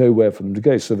 There was nowhere for them to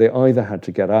go. So they either had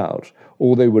to get out,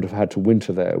 or they would have had to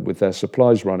winter there with their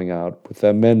supplies running out, with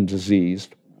their men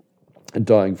diseased and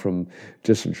dying from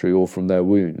dysentery or from their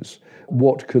wounds.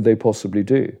 What could they possibly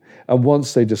do? And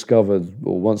once they discovered,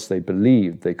 or once they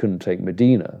believed they couldn't take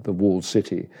Medina, the walled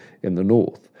city in the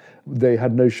north, they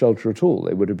had no shelter at all.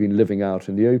 They would have been living out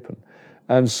in the open.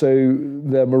 And so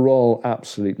their morale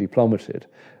absolutely plummeted.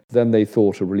 Then they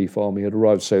thought a relief army had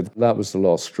arrived, so that was the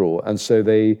last straw. And so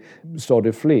they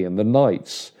started fleeing, and the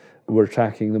knights were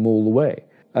attacking them all the way.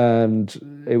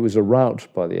 And it was a rout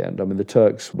by the end. I mean, the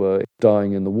Turks were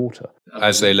dying in the water.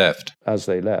 As they left.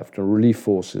 And relief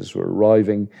forces were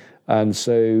arriving, and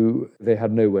so they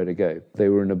had nowhere to go. They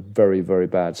were in a very, very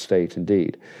bad state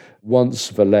indeed. Once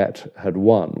Valette had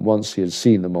won, once he had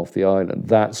seen them off the island,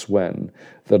 that's when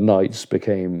the knights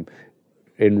became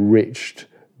enriched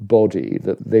body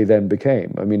that they then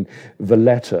became. I mean,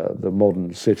 Valletta, the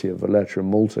modern city of Valletta in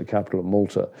Malta, capital of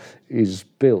Malta, is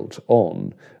built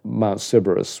on Mount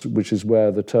Sybaris, which is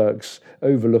where the Turks,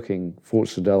 overlooking Fort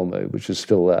St. Elmo, which is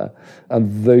still there,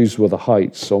 and those were the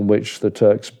heights on which the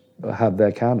Turks had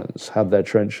their cannons, had their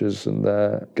trenches and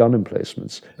their gun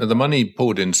emplacements. Now, the money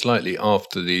poured in slightly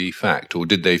after the fact, or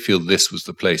did they feel this was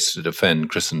the place to defend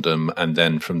Christendom and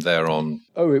then from there on?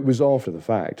 Oh, it was after the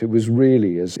fact. It was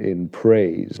really as in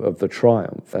praise of the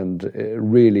triumph and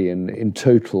really in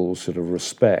total sort of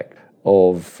respect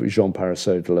of Jean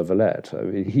Paraissot de la Valette. I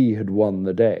mean, he had won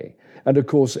the day. And of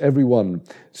course, everyone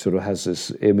sort of has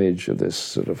this image of this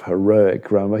sort of heroic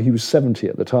grandma. He was 70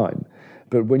 at the time.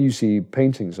 But when you see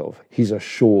paintings of, he's a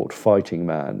short fighting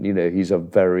man. He's a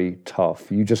very tough,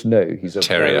 you just know he's a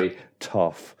very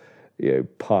tough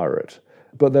pirate.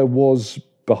 But there was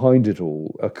behind it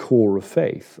all a core of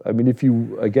faith. I mean, if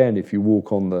you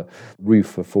walk on the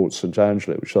roof of Fort St.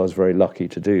 Angelo, which I was very lucky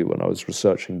to do when I was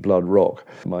researching Blood Rock,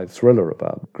 my thriller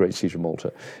about the Great Siege of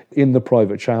Malta, in the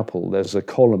private chapel, there's a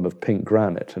column of pink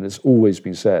granite, and it's always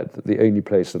been said that the only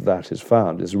place that is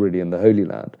found is really in the Holy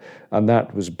Land. And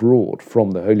that was brought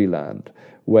from the Holy Land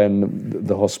when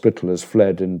the Hospitallers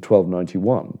fled in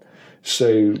 1291.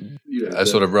 So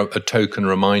a token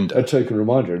reminder. A token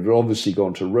reminder. It had obviously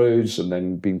gone to Rhodes and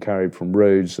then been carried from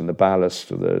Rhodes and the ballast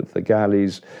to the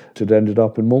galleys. It had ended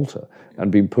up in Malta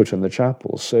and been put in the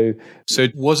chapel. So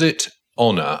was it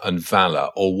honour and valour,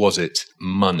 or was it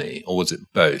money, or was it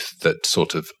both that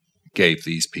sort of gave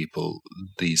these people,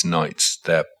 these knights,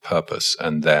 their purpose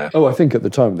and their... Oh, I think at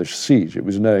the time of the siege, it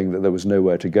was knowing that there was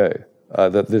nowhere to go.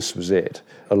 That this was it.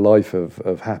 A life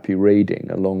of happy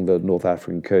raiding along the North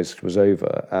African coast was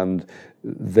over, and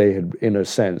they had, in a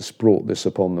sense, brought this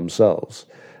upon themselves.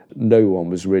 No one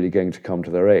was really going to come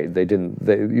to their aid.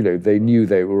 They knew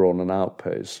they were on an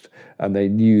outpost, and they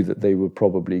knew that they were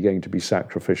probably going to be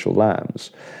sacrificial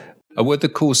lambs. Were the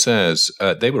Corsairs,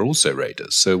 they were also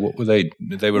raiders, so what were they?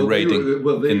 They were raiding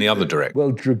in the other direction.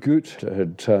 Well, Dragut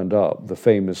had turned up, the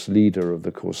famous leader of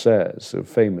the Corsairs, a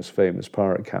famous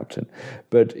pirate captain,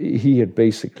 but he had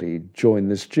basically joined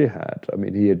this jihad. I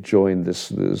mean, he had joined this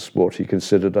what he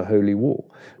considered a holy war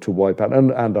to wipe out,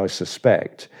 and I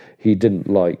suspect he didn't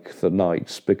like the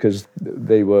knights because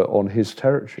they were on his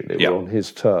territory, they were on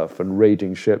his turf and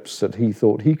raiding ships that he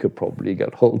thought he could probably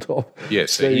get hold of.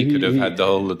 Yes, so he could have had the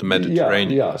whole of the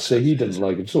Mediterranean. Yeah, so he didn't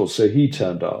like it at all. So he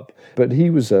turned up. But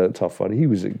he was a tough fighter. He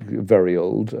was very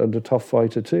old and a tough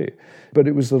fighter too. But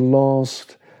it was the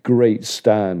last great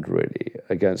stand, really,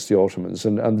 against the Ottomans.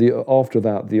 And after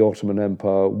that, the Ottoman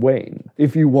Empire waned.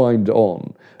 If you wind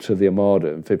on to the Armada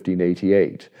in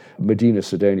 1588, Medina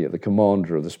Sidonia, the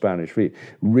commander of the Spanish fleet,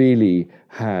 really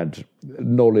had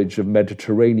knowledge of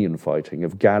Mediterranean fighting,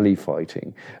 of galley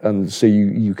fighting. And so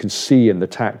you can see in the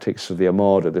tactics of the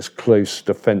Armada this close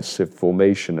defensive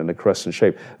formation in a crescent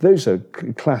shape. Those are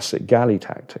classic galley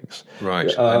tactics. Right.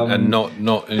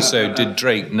 So did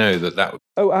Drake know that?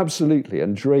 Oh, absolutely.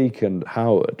 And Drake and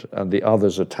Howard and the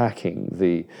others attacking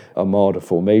the Armada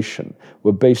formation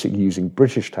were basically using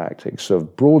British tactics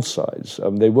of broadsides.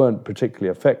 They weren't particularly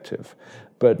effective,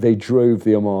 but they drove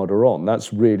the Armada on.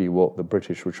 That's really what the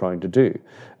British were trying to do.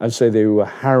 And so they were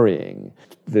harrying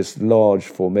this large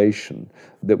formation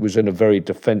that was in a very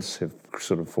defensive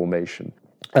sort of formation.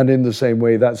 And in the same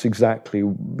way, that's exactly,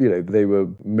 they were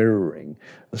mirroring,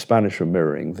 the Spanish were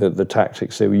mirroring the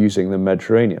tactics they were using in the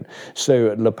Mediterranean. So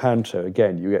at Lepanto,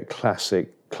 again, you get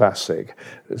classic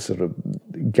sort of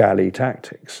galley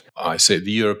tactics. I say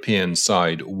the European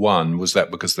side won. Was that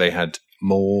because they had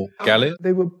more galleys?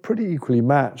 They were pretty equally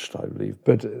matched, I believe,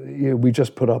 but we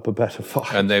just put up a better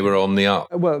fight. And they were on the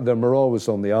up. Well, the morale was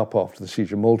on the up after the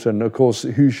Siege of Malta, and of course,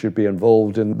 who should be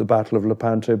involved in the Battle of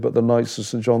Lepanto but the Knights of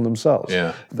St. John themselves?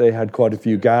 Yeah. They had quite a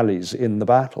few galleys in the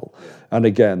battle, and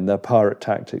again, their pirate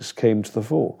tactics came to the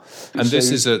fore. And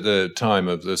this is at the time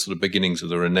of the sort of beginnings of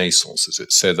the Renaissance, is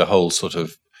it? So the whole sort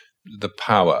of, the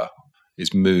power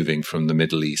is moving from the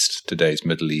Middle East, today's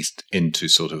Middle East, into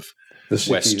sort of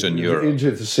Western Europe,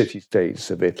 into the city-states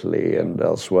of Italy and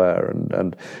elsewhere,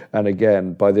 and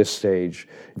again, by this stage,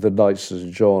 the Knights of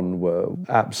St. John were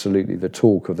absolutely the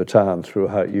talk of the town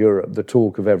throughout Europe, the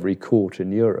talk of every court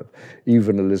in Europe.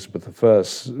 Even Elizabeth I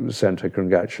sent her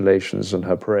congratulations and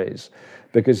her praise,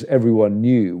 because everyone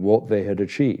knew what they had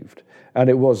achieved. And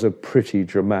it was a pretty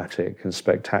dramatic and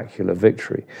spectacular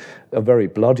victory, a very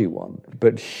bloody one,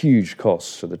 but huge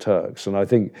costs to the Turks. And I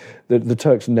think that the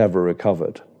Turks never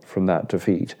recovered from that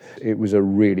defeat. It was a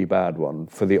really bad one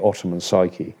for the Ottoman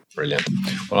psyche. Brilliant.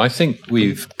 Well, I think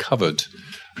we've covered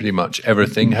pretty much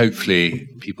everything. Hopefully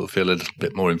people feel a little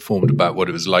bit more informed about what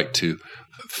it was like to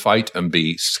fight and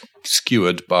be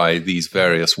skewered by these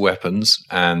various weapons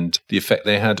and the effect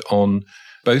they had on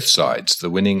both sides, the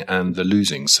winning and the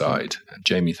losing side.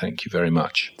 Jamie, thank you very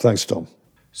much. Thanks, Tom.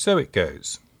 So it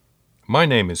goes. My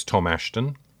name is Tom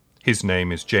Ashton. His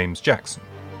name is James Jackson.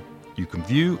 You can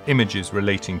view images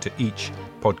relating to each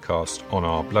podcast on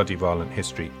our Bloody Violent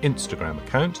History Instagram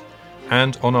account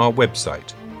and on our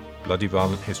website,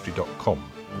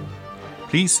 bloodyviolenthistory.com.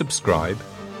 Please subscribe,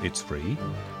 it's free,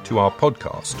 to our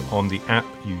podcast on the app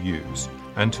you use,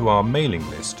 and to our mailing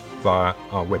list via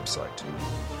our website.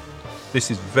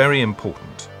 This is very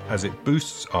important as it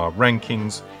boosts our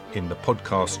rankings in the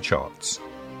podcast charts.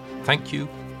 Thank you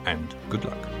and good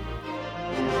luck.